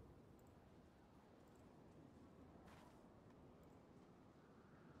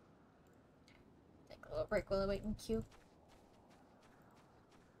 Take a little break while I wait in queue.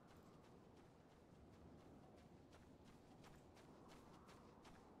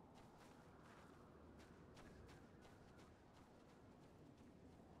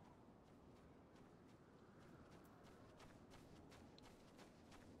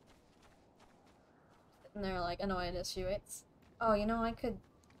 and they're like annoyed as she waits. Oh, you know, I could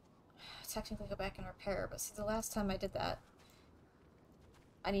technically go back and repair, but see, the last time I did that,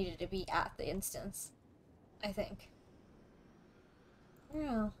 I needed to be at the instance, I think.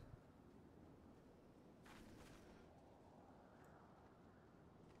 Yeah.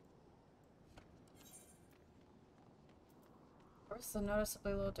 Where's the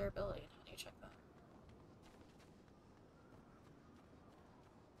noticeably low durability? How do you check that?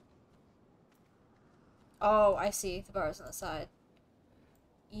 Oh, I see. The bars on the side.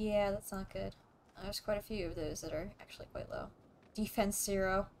 Yeah, that's not good. There's quite a few of those that are actually quite low. Defense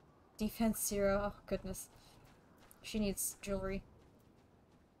 0. Defense 0. Oh, goodness. She needs jewelry.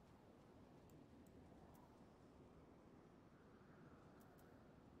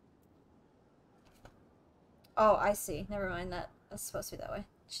 Oh, I see. Never mind that. That's supposed to be that way.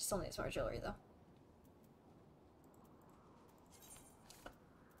 She still needs more jewelry, though.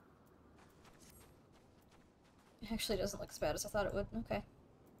 It actually doesn't look as bad as I thought it would. Okay.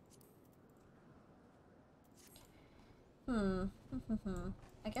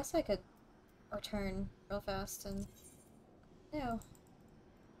 I guess I could return real fast and... No.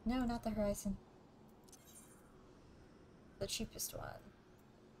 No, not the Horizon. The cheapest one.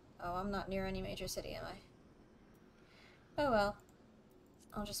 Oh, I'm not near any major city, am I? Oh well.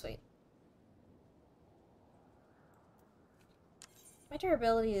 I'll just wait. My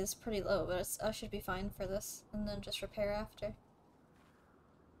durability is pretty low, but I should be fine for this, and then just repair after.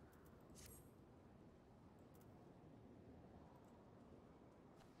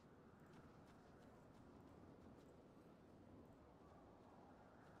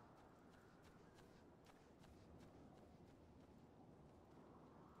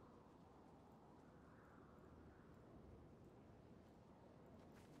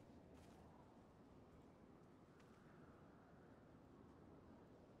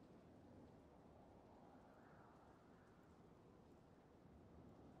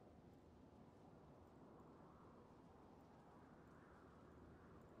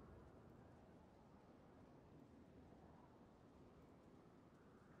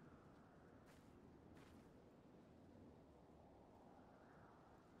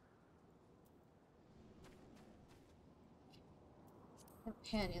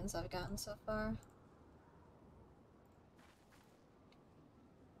 Companions I've gotten so far.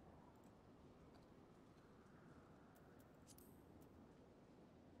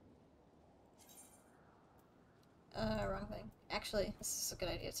 Wrong thing. Actually, this is a good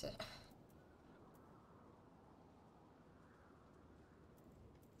idea too.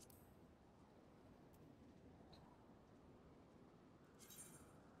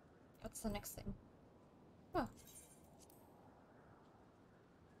 What's the next thing? Oh.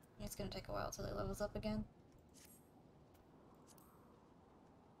 It's gonna take a while till it levels up again.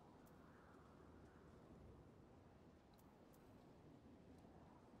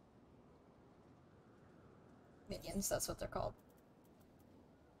 Minions, that's what they're called.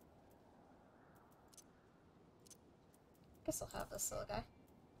 Guess I'll have this little guy.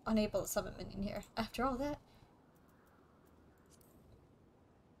 Unable to summon minion here. After all that.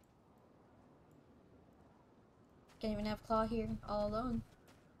 Can't even have Claw here, all alone.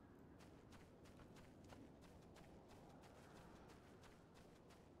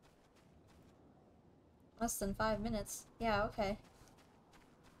 Less than 5 minutes. Yeah, okay.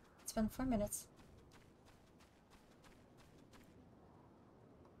 It's been 4 minutes.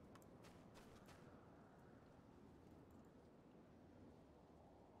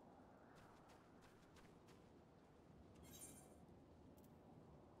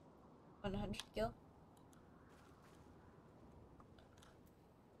 $100 gil.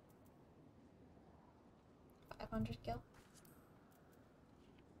 $500 gil.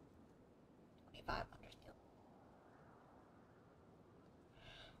 2,500 gil.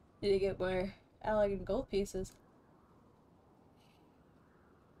 Need to get more alloy and gold pieces.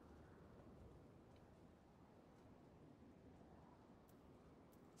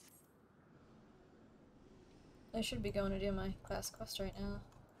 I should be going to do my class quest right now.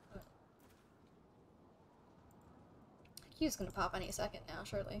 Q's gonna pop any second now,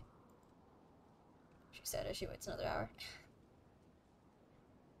 surely. She said as she waits another hour.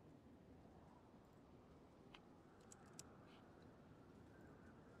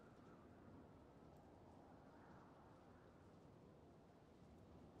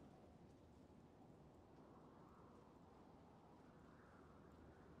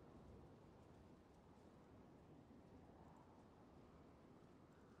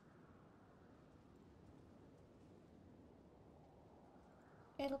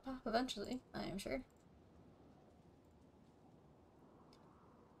 It'll pop eventually, I am sure.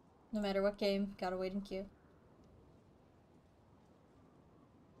 No matter what game, gotta wait in queue.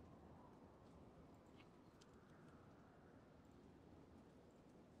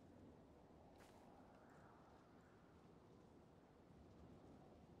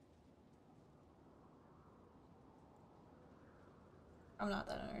 I'm not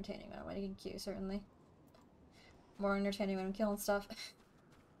that entertaining when I'm waiting in queue, certainly. More entertaining when I'm killing stuff.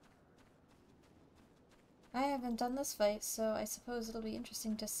 I haven't done this fight, so I suppose it'll be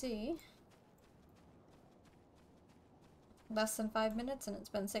interesting to see. Less than 5 minutes, and it's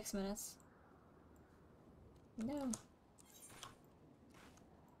been 6 minutes. No.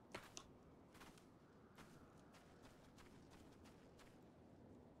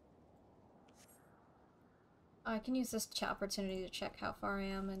 I can use this opportunity to check how far I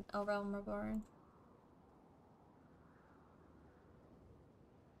am in A Realm Reborn.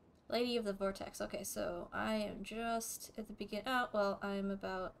 Lady of the Vortex. Okay, so I am just at the beginning. Oh, well, I'm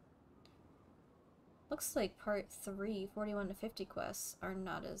about... Looks like part 3, 41 to 50 quests are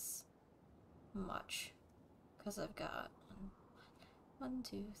not as much. Because I've got 1, 2,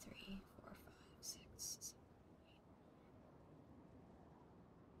 3, 4, 5, 6, 7,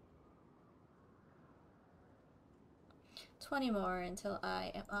 8. 20 more until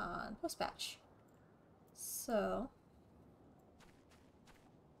I am on post-patch. So...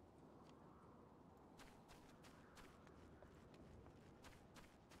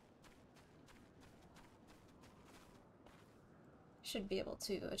 should be able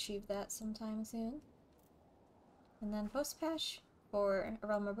to achieve that sometime soon. And then post-patch for A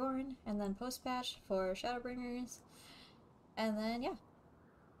Realm Reborn, and then post-patch for Shadowbringers, and then, yeah.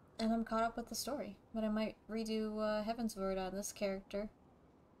 And I'm caught up with the story. But I might redo Heavensward on this character,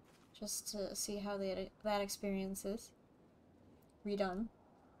 just to see how that experience is. Redone.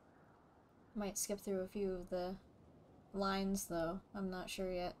 Might skip through a few of the lines, though. I'm not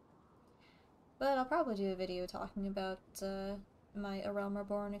sure yet. But I'll probably do a video talking about my A Realm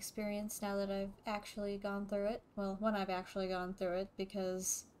Reborn experience now that I've actually gone through it. Well, when I've actually gone through it,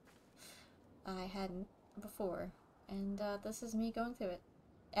 because I hadn't before. And this is me going through it.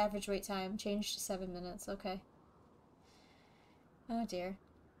 Average wait time changed to 7 minutes, okay. Oh dear.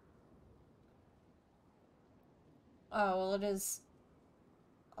 Oh, well, it is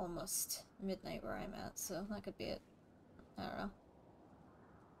almost midnight where I'm at, so that could be it. I don't know.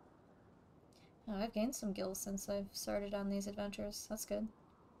 Oh, I've gained some gills since I've started on these adventures. That's good.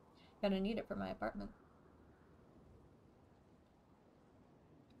 Gonna need it for my apartment.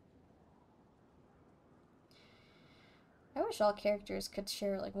 I wish all characters could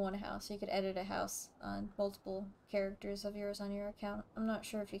share like one house. You could edit a house on multiple characters of yours on your account. I'm not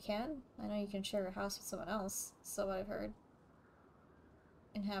sure if you can. I know you can share a house with someone else, so I've heard.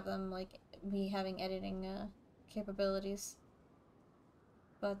 And have them like be having editing capabilities.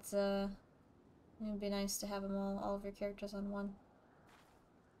 But it'd be nice to have them all of your characters on one.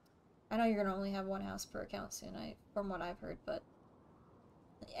 I know you're gonna only have one house per account soon, from what I've heard, but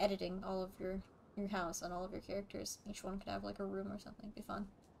editing all of your house on all of your characters, each one could have like a room or something, it'd be fun.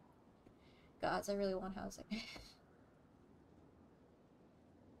 Gods, I really want housing.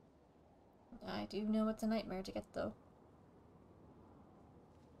 I do know it's a nightmare to get though.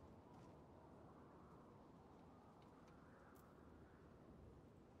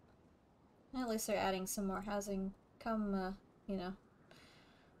 At least they're adding some more housing come, you know,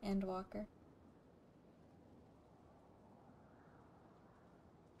 Endwalker.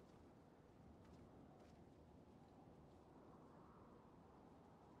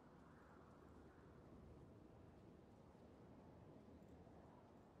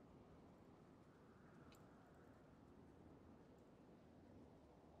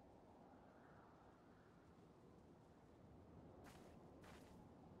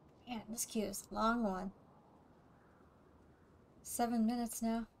 Man, this queue is a long one. 7 minutes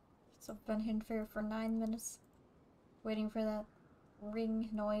now. So I've been here for 9 minutes. Waiting for that ring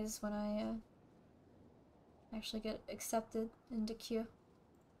noise when I actually get accepted into queue.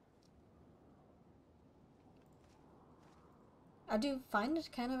 I do find it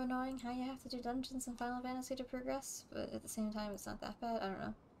kind of annoying how you have to do dungeons in Final Fantasy to progress, but at the same time it's not that bad. I don't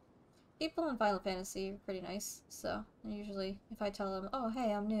know. People in Final Fantasy are pretty nice, so usually if I tell them, oh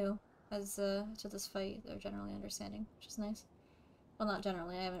hey, I'm new to this fight, they're generally understanding, which is nice. Well, not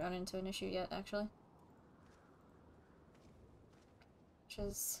generally, I haven't run into an issue yet, actually. Which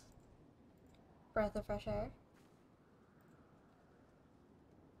is breath of fresh air.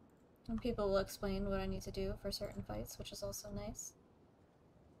 And people will explain what I need to do for certain fights, which is also nice.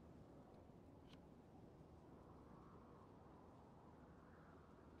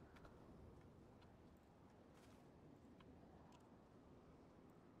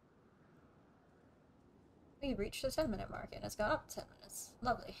 We reached the 10-minute mark and it's gone up 10 minutes.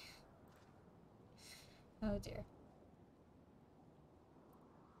 Lovely. Oh dear.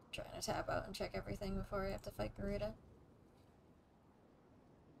 Trying to tap out and check everything before I have to fight Garuda.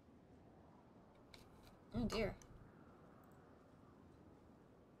 Oh dear.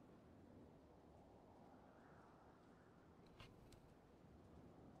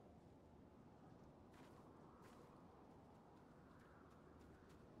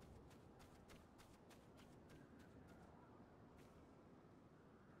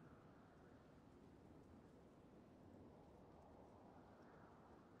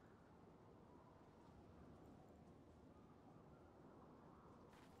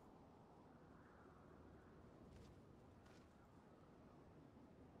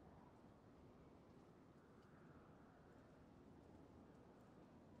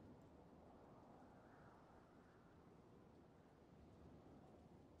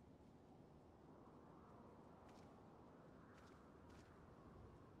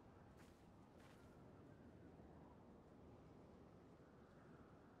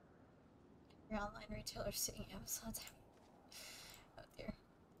 Your online retailer seeing Amazon. Oh dear.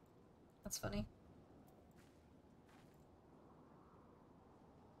 That's funny.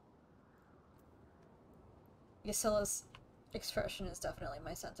 Yasila's expression is definitely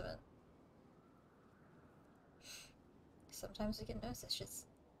my sentiment. Sometimes we get no issues.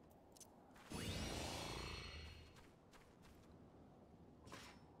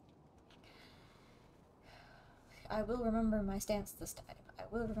 I will remember my stance this time. I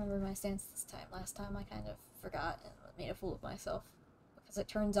will remember my stance this time. Last time I kind of forgot and made a fool of myself. Because it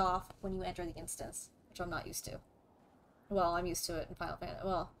turns off when you enter the instance, which I'm not used to. Well, I'm used to it in Final Fantasy.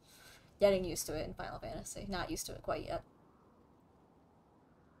 Well, getting used to it in Final Fantasy. Not used to it quite yet.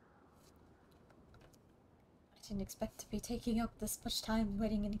 I didn't expect to be taking up this much time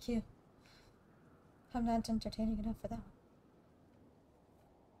waiting in a queue. I'm not entertaining enough for that one.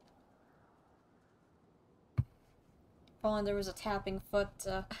 If only there was a tapping foot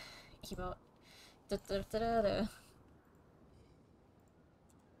emote. Da -da -da -da -da.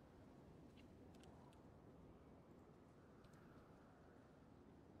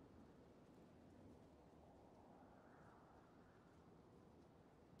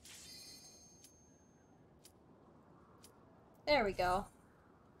 There we go.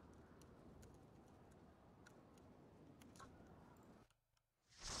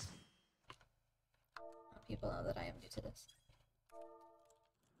 People know that I am new to this.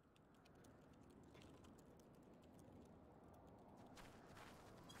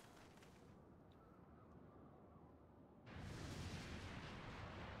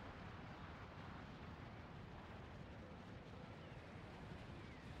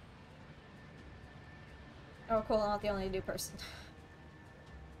 Oh cool, I'm not the only new person.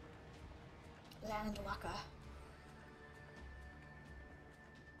 Landwalker.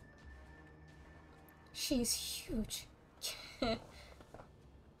 She's huge.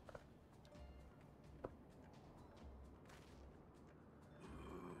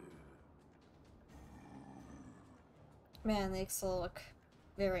 Man, they still look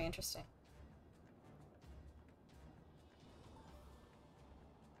very interesting.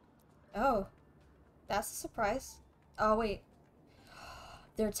 Oh, that's a surprise. Oh wait,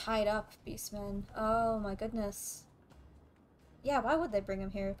 they're tied up, beastmen. Oh my goodness. Yeah, why would they bring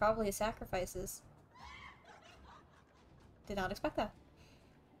him here? Probably sacrifices. Did not expect that.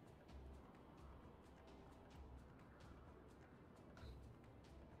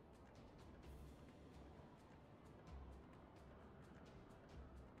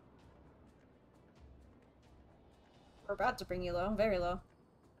 We're about to bring you low, very low.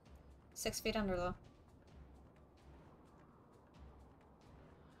 6 feet under low.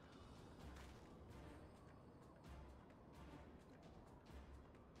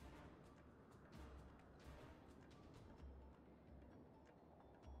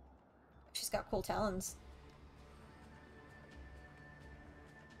 She's got cool talons.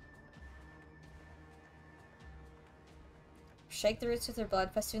 Shake the roots with your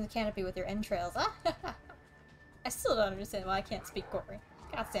blood, festoon the canopy with your entrails. Ah! I still don't understand why I can't speak Corey.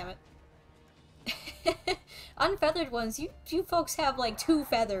 God damn it. Unfeathered ones, you folks have like 2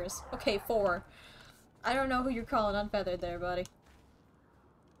 feathers. Okay, 4. I don't know who you're calling unfeathered there, buddy.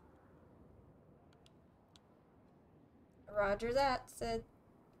 Roger that, said.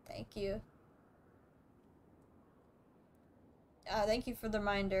 Thank you. Thank you for the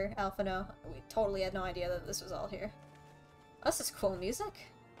reminder, Alphino. We totally had no idea that this was all here. Oh, this is cool music.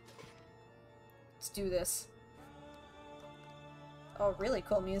 Let's do this. Oh, really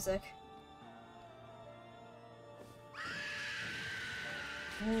cool music.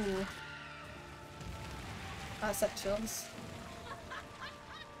 Ooh. Set chills.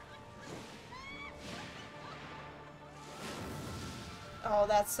 Oh,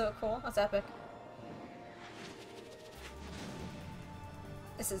 that's so cool. That's epic.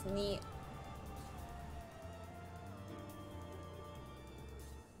 This is neat.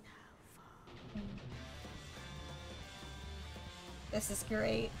 This is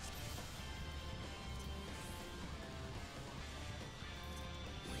great.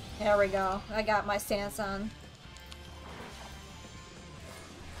 There we go. I got my stance on.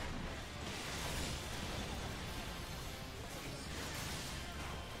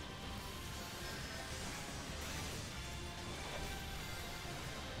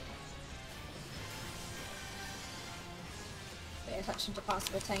 Pay attention to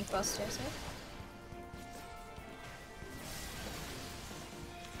possible tank busters here.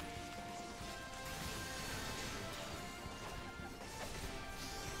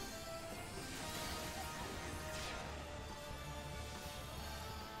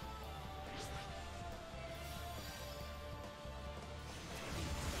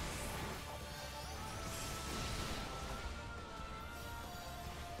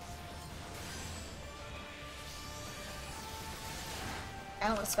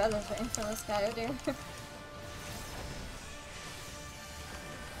 Countless feathers waiting for this guy, oh dear.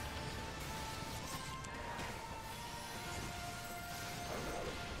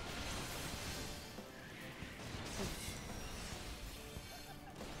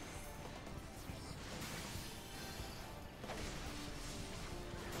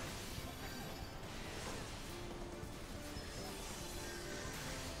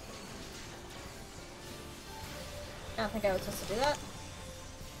 I don't think I was supposed to do that.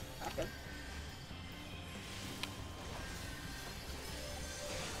 Not good.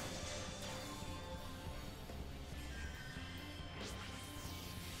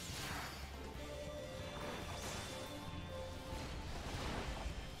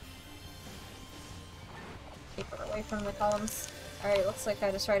 Keep her away from the columns. Alright, looks like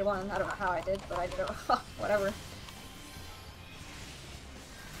I destroyed one. I don't know how I did, but I did it wrong. Whatever.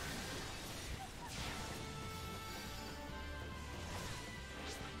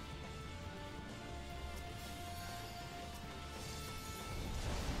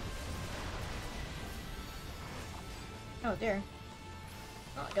 Oh dear.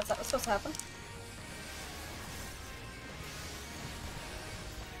 Well, I guess that was supposed to happen.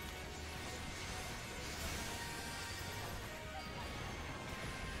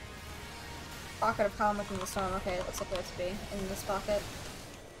 Pocket of calm within the storm. Okay, it looks like where to be in this pocket.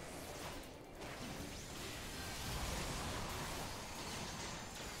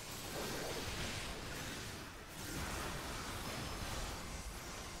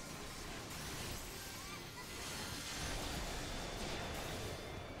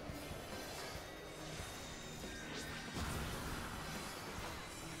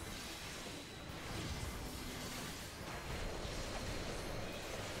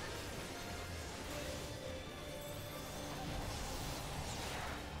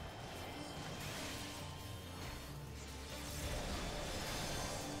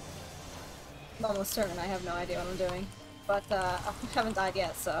 I'm almost certain I have no idea what I'm doing. But, I haven't died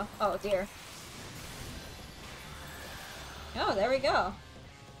yet, so... Oh, dear. Oh, there we go.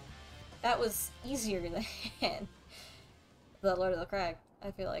 That was easier than the Lord of the Crag,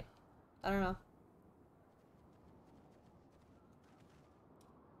 I feel like. I don't know.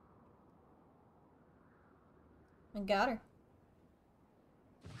 I got her.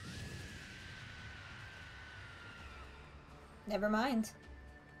 Never mind.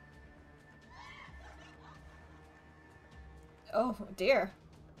 Oh, dear.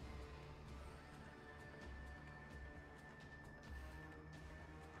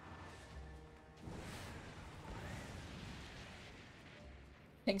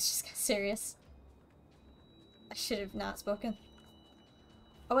 Things just got serious. I should have not spoken.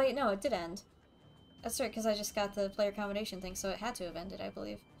 Oh wait, no, it did end. That's right, because I just got the player combination thing, so it had to have ended, I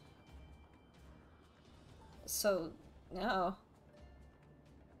believe. So, no.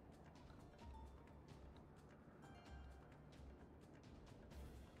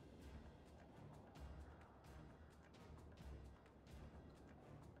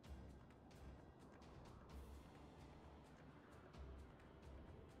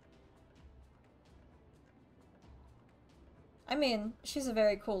 I mean, she's a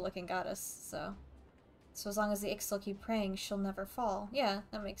very cool looking goddess, so... So as long as the Ixtal keep praying, she'll never fall. Yeah,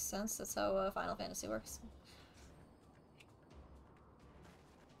 that makes sense. That's how Final Fantasy works.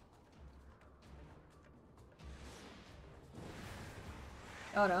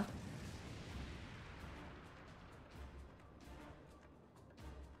 Oh no.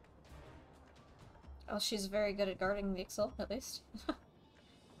 Oh, she's very good at guarding the Ixal, at least.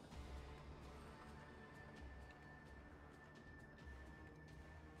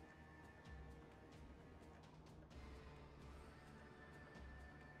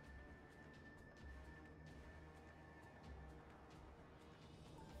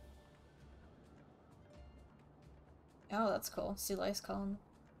 Oh, that's cool. Sea lice column.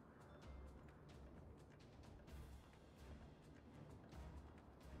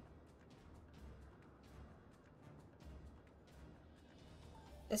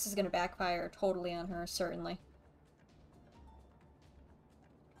 This is gonna backfire totally on her, certainly.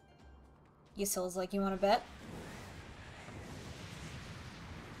 Ysil's like, you wanna bet?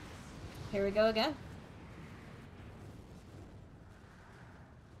 Here we go again.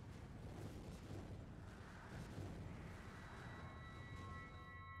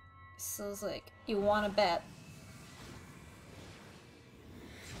 Ysil's like, you wanna bet?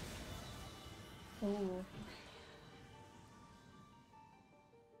 Ooh.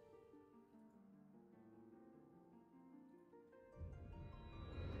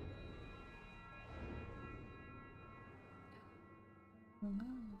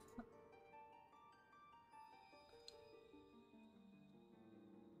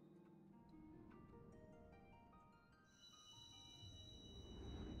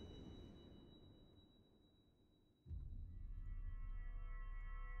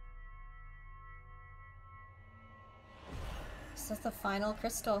 Is that the final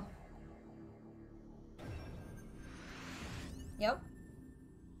crystal? Yep.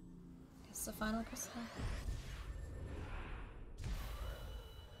 It's the final crystal.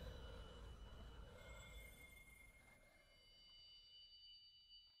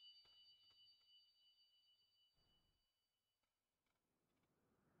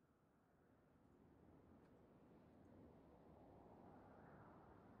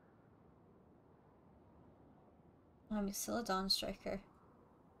 I'm still a Dawn Striker.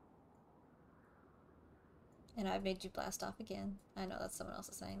 And I've made you blast off again. I know that's someone else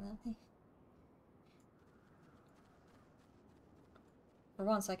is saying that. For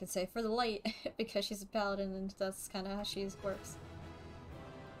once I could say for the light, because she's a paladin and that's kind of how she works.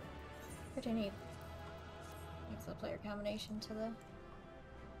 Pretty neat. Makes the player combination to the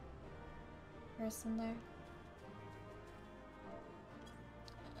person there.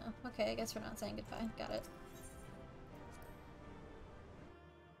 Oh, okay, I guess we're not saying goodbye. Got it.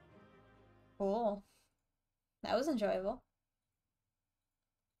 Cool. That was enjoyable.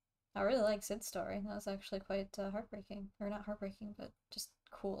 I really like Sid's story. That was actually quite heartbreaking. Or not heartbreaking, but just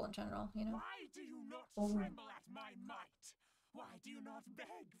cool in general, you know? Why do you not tremble at my might? Why do you not beg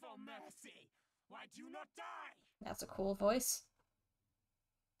for mercy? Why do you not die? That's a cool voice.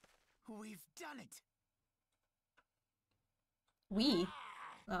 We've done it. We?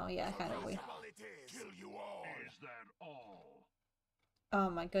 Oh yeah, kind of we. Kill you all. Is that all? Oh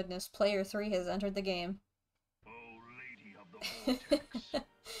my goodness, player 3 has entered the game. Oh, Lady of the Vortex,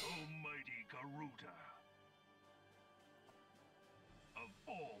 Almighty Garuda. Of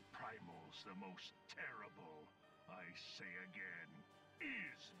all primals, the most terrible, I say again,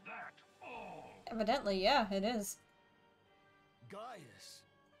 is that all? Evidently, yeah, it is. Gaius!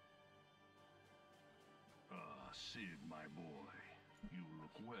 Ah, Sid, my boy, you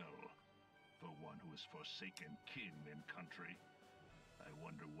look well. For one who has forsaken kin and country, I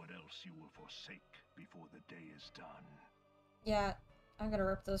wonder what else you will forsake before the day is done. Yeah, I'm gonna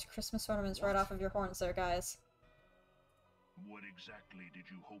rip those Christmas ornaments right off of your horns there, guys. What exactly did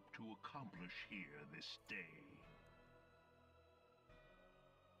you hope to accomplish here this day?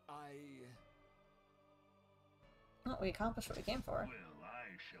 Oh, we accomplished what we came for. Well,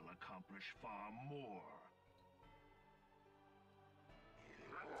 I shall accomplish far more.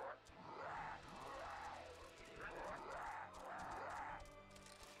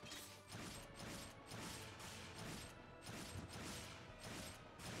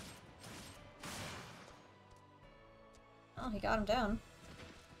 Oh, he got him down.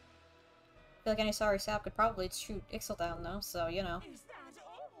 I feel like any sorry sap could probably shoot Ixal down, though, so, you know. Is that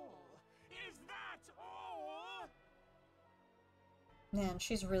all? Is that all? Man,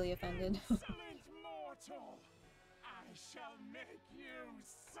 she's really offended. Excellent mortal! I shall make you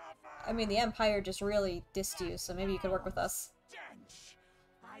suffer! I mean, the Empire just really dissed you, so maybe you could work with us. Stench!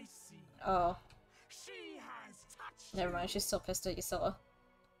 I see. Oh, She has touched never mind, she's still pissed at Ysilla.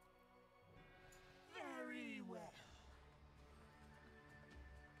 very well.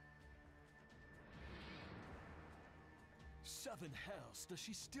 Seven hells, does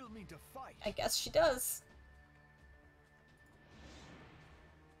she still mean to fight? I guess she does.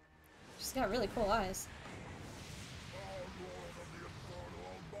 She's got really cool eyes. Our Lord of the Infernal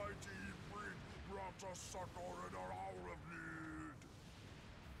Almighty, bring grant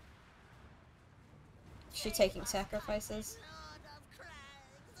Is she taking sacrifices? Lord of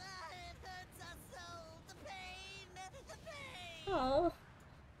Crags, it hurts our soul. The pain, the pain. Oh.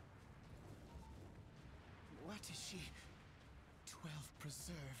 What is she? 12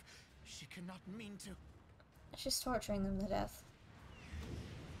 preserve. She cannot mean to. She's torturing them to death.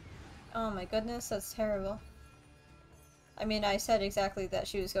 Oh my goodness, that's terrible. I mean, I said exactly that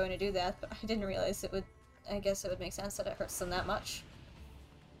she was going to do that, but I didn't realize it would... I guess it would make sense that it hurts them that much.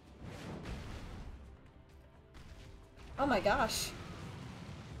 Oh my gosh.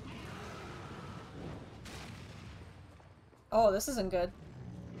 Oh, this isn't good.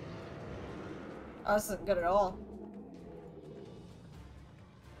 Oh, this isn't good at all.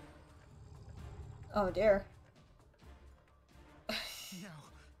 Oh dear.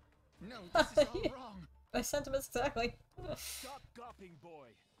 No, this is all wrong. My sentiments exactly. Stop gawping, boy.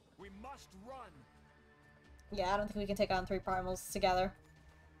 We must run. Yeah, I don't think we can take on 3 primals together.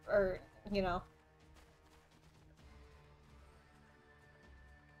 Or, you know.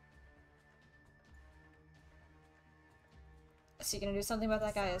 So you gonna do something about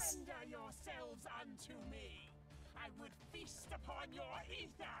that, guys? Surrender yourselves unto me. I would feast upon your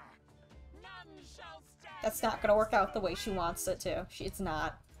ether. None shall stand. That's not gonna work out the way she wants it to. It's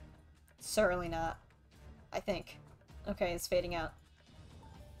not. Certainly not. I think. Okay, it's fading out.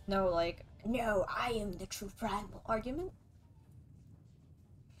 No, like, no, I am the true primal argument.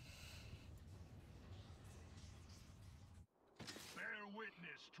 Bear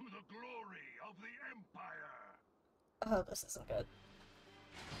witness to the glory of the Empire. Oh, this isn't good.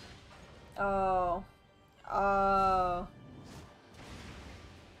 Oh. Oh.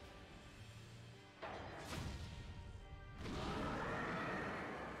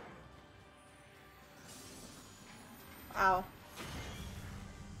 Wow.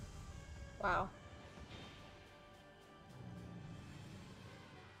 Wow.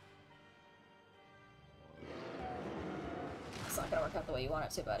 It's not gonna work out the way you want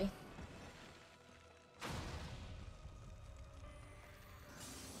it to, buddy.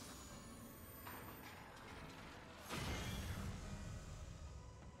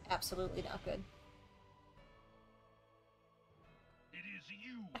 Absolutely not good. It is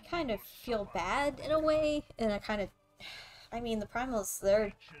you. I kind of feel bad in a way, and I kind of... I mean, the primals, they're...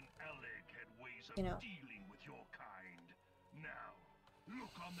 Ancient Alec had ways of You know. dealing with your kind. Now,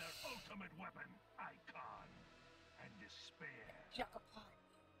 look on their ultimate weapon, Icon, and despair.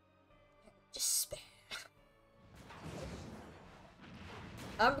 Despair.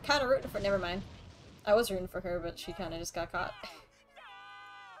 I'm kind of rooting for... Never mind. I was rooting for her, but she kind of just got caught.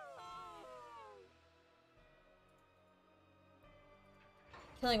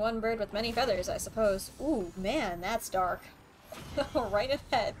 Killing one bird with many feathers, I suppose. Ooh, man, that's dark. Right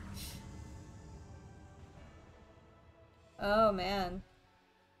ahead. Oh, man.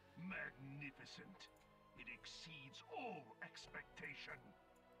 Magnificent. It exceeds all expectation.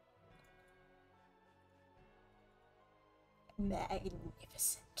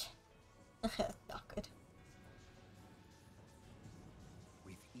 Magnificent. Not good.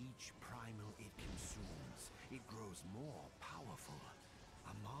 With each primal it consumes, it grows more powerful.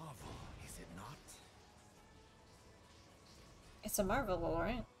 A marvel, is it not? It's a marvel,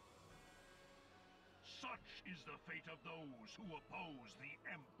 right? Such is the fate of those who oppose the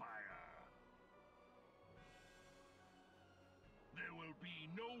Empire. There will be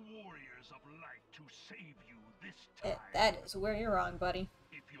no warriors of light to save you this time. That is where you're wrong, buddy.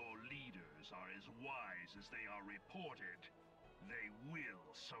 If your leaders are as wise as they are reported, they will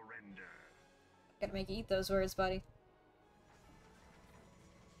surrender. Gotta make you eat those words, buddy.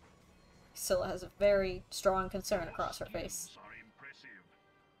 Scylla has a very strong concern across her face. Skills are impressive,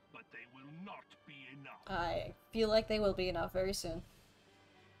 but they will not be enough. I feel like they will be enough very soon.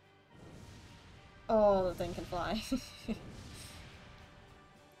 Oh, the thing can fly.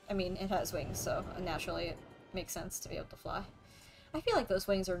 I mean, it has wings, so naturally it makes sense to be able to fly. I feel like those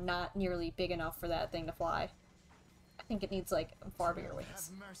wings are not nearly big enough for that thing to fly. I think it needs, like, far bigger wings.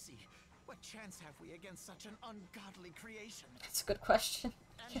 Have mercy. What chance have we against such an ungodly creation? That's a good question.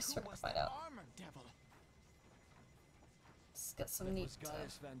 And Guess who we're gonna was find the out. armor devil? Let's get some It neat was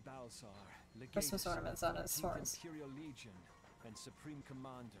Gaius van Balsar, Christmas Legatus ornaments of on the his 14th horns. Imperial Legion and Supreme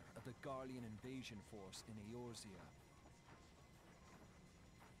Commander of the Garlean Invasion Force in Eorzea.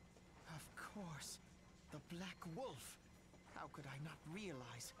 Of course. The Black Wolf. How could I not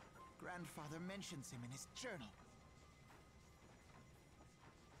realize? Grandfather mentions him in his journal.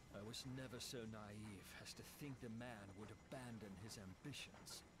 I was never so naive as to think the man would abandon his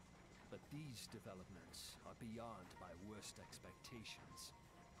ambitions. But these developments are beyond my worst expectations.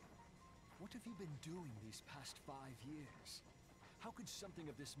 What have you been doing these past 5 years? How could something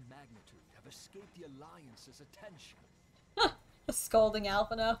of this magnitude have escaped the Alliance's attention? Scolding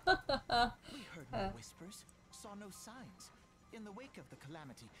Alphino. We heard no whispers, saw no signs. In the wake of the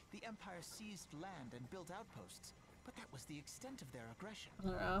calamity, the Empire seized land and built outposts, but that was the extent of their aggression. I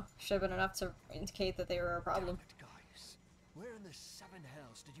don't know. Should have been enough to indicate that they were a problem. Damn it, Gaius. Where in the 7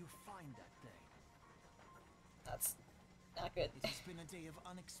 hells did you find that thing? That's not good. It has been a day of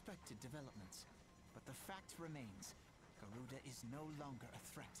unexpected developments, but the fact remains, Garuda is no longer a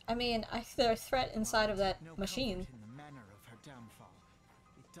threat. I mean, there's a threat inside of that No machine. comfort in the manner of her downfall.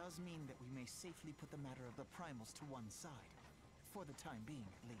 It does mean that we may safely put the matter of the primals to one side, for the time being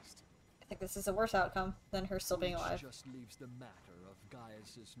at least. I think this is a worse outcome than her still being alive. Which just leaves the matter of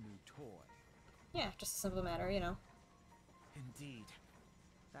Gaius's new toy. Yeah, just a simple matter, you know. Indeed.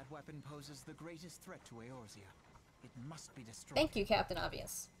 That weapon poses the greatest threat to Eorzea. It must be destroyed. Thank you, Captain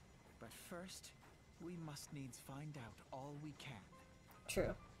Obvious. But first, we must needs find out all we can.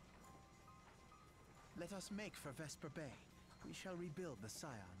 True. Let us make for Vesper Bay. We shall rebuild the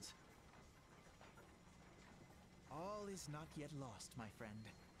Scions. All is not yet lost, my friend,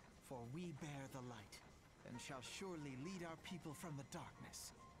 for we bear the light, and shall surely lead our people from the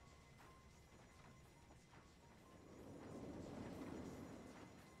darkness.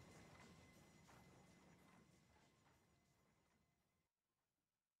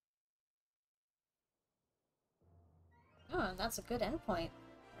 Oh, and that's a good endpoint.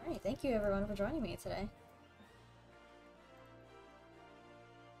 Alright, thank you everyone for joining me today.